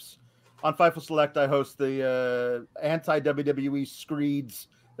Sourgraps. On Fightful Select, I host the anti-WWE screeds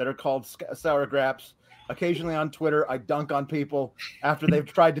that are called Sourgraps. Occasionally on Twitter, I dunk on people after they've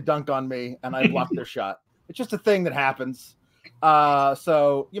tried to dunk on me, and I block their shot. It's just a thing that happens.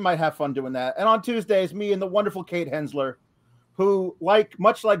 So you might have fun doing that. And on Tuesdays, me and the wonderful Kate Hensler, who,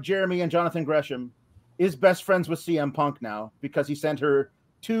 much like Jeremy and Jonathan Gresham, is best friends with CM Punk now because he sent her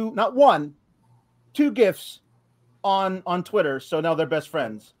two gifts on Twitter. So now they're best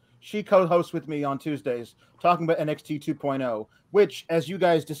friends. She co-hosts with me on Tuesdays talking about NXT 2.0, which, as you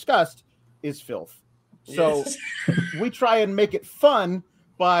guys discussed, is filth. So we try and make it fun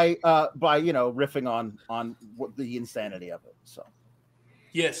by riffing on what the insanity of it. So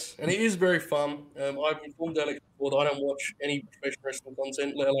yes, and it is very fun. I've informed Alex before that I don't watch any professional wrestling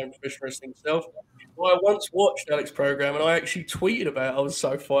content, let alone professional wrestling itself. I once watched Alex's program and I actually tweeted about it. I was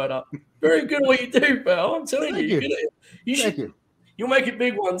so fired up. Very good at what you do, pal. I'm telling you. Thank you. You'll make it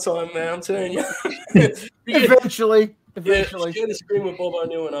big one time, man. I'm telling you. Eventually. Yeah, share the screen with Bob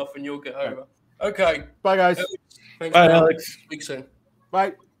O'Neill enough and you'll get over. Okay. Bye, guys. Alex, thanks, bye, Alex. Speak soon.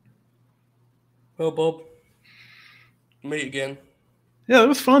 Bye. Well, Bob, meet again. Yeah, that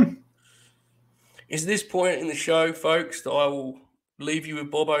was fun. It's this point in the show, folks, that I will leave you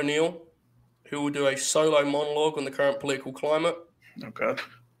with Bob O'Neill, who will do a solo monologue on the current political climate. Oh, God.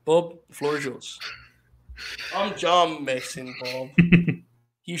 Bob, the floor is yours. I'm messing, Bob.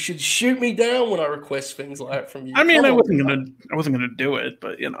 You should shoot me down when I request things like that from you. I mean, I wasn't gonna do it,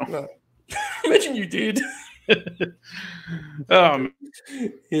 but No. Imagine you did. Yeah,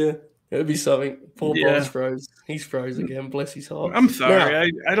 it would be something. Poor Bob's froze. He's froze again. Bless his heart. I'm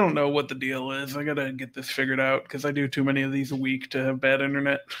sorry. I don't know what the deal is. I gotta get this figured out because I do too many of these a week to have bad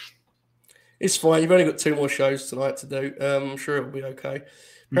internet. It's fine. You've only got 2 more shows tonight to do. I'm sure it'll be okay.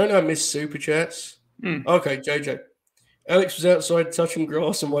 Apparently, I missed super chats. Okay, JJ. Alex was outside touching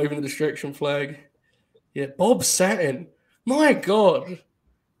grass and waving the distraction flag. Yeah, Bob Satin. My God.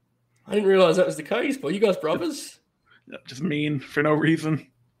 I didn't realize that was the case, but you guys brothers? Just mean for no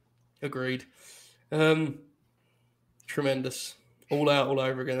reason. Agreed. Tremendous. All out, all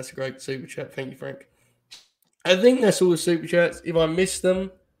over again. That's a great super chat. Thank you, Frank. I think that's all the super chats. If I missed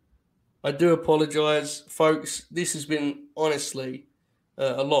them, I do apologize. Folks, this has been, honestly,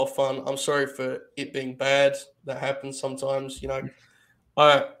 a lot of fun. I'm sorry for it being bad. That happens sometimes,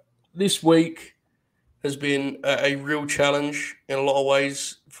 This week has been a real challenge in a lot of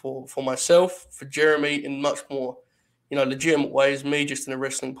ways for myself, for Jeremy in much more, legitimate ways, me just in a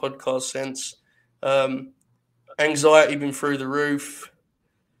wrestling podcast sense. Anxiety been through the roof.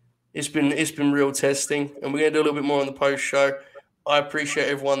 It's been real testing, and we're going to do a little bit more on the post show. I appreciate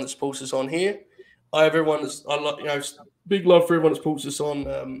everyone that supports us on here. I have everyone big love for everyone that supports us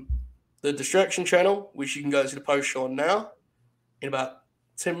on the Distraction channel, which you can go to the post show on now in about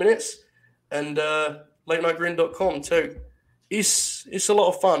 10 minutes, and latenightgrin.com too. it's a lot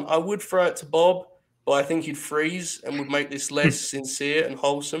of fun. I would throw it to Bob, but I think he'd freeze and would make this less sincere and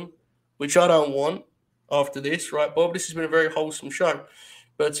wholesome, which I don't want after this, right, Bob? This has been a very wholesome show.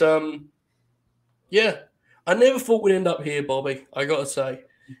 But, yeah, I never thought we'd end up here, Bobby, I got to say.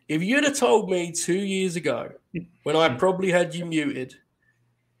 If you'd have told me 2 years ago, when I probably had you muted,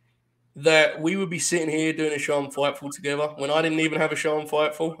 that we would be sitting here doing a show on Fightful together, when I didn't even have a show on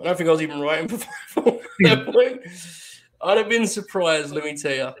Fightful, I don't think I was even writing for Fightful at that point, I'd have been surprised, let me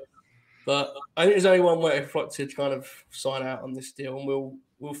tell you. But I think there's only one way to kind of sign out on this deal, and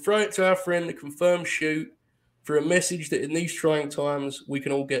we'll throw it to our friend, the Confirmed Shoot, for a message that in these trying times we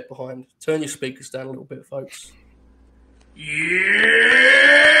can all get behind. Turn your speakers down a little bit, folks.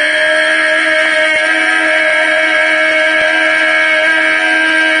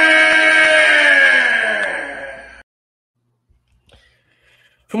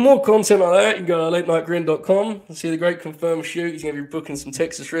 For more content like that, you can go to latenightgrin.com and see the great Confirmed Shoot. He's going to be booking some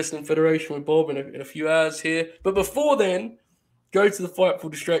Texas Wrestling Federation with Bob in a few hours here. But before then, go to the Fightful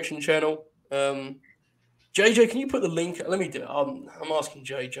Distraction channel. JJ, can you put the link? Let me do it. I'm asking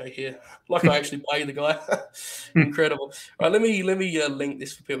JJ here, like I actually pay the guy. Incredible. All right, let me link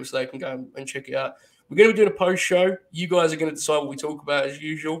this for people so they can go and check it out. We're going to be doing a post show. You guys are going to decide what we talk about as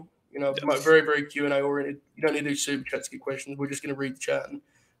usual. You know, very, very Q&A oriented. You don't need to do super chats to get questions. We're just going to read the chat and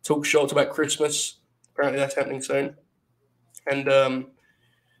talk shorts about Christmas. Apparently that's happening soon. And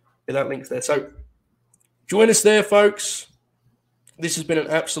that link's there. So join us there, folks. This has been an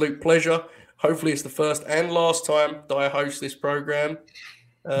absolute pleasure. Hopefully it's the first and last time that I host this program.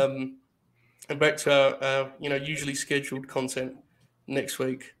 And back to our usually scheduled content next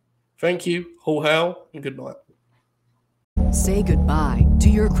week. Thank you, Hall Howl, and good night. Say goodbye to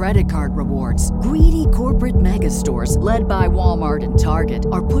your credit card rewards. Greedy corporate mega stores, led by Walmart and Target,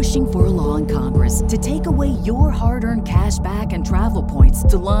 are pushing for a law in Congress to take away your hard-earned cash back and travel points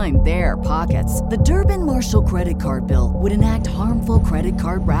to line their pockets. The Durbin-Marshall credit card bill would enact harmful credit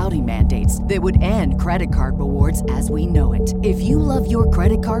card routing mandates that would end credit card rewards as we know it. If you love your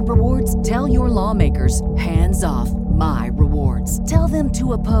credit card rewards, tell your lawmakers, hands off my rewards. Tell them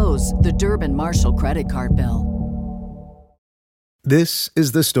to oppose the Durbin-Marshall credit card bill. This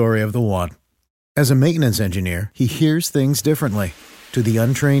is the story of the one. As a maintenance engineer, he hears things differently. To the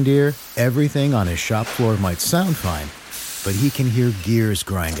untrained ear, everything on his shop floor might sound fine, but he can hear gears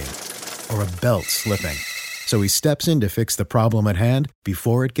grinding or a belt slipping. So he steps in to fix the problem at hand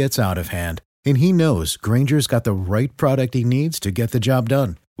before it gets out of hand. And he knows Grainger's got the right product he needs to get the job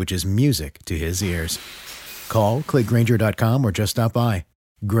done, which is music to his ears. Call, click Grainger.com, or just stop by.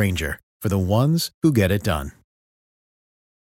 Grainger, for the ones who get it done.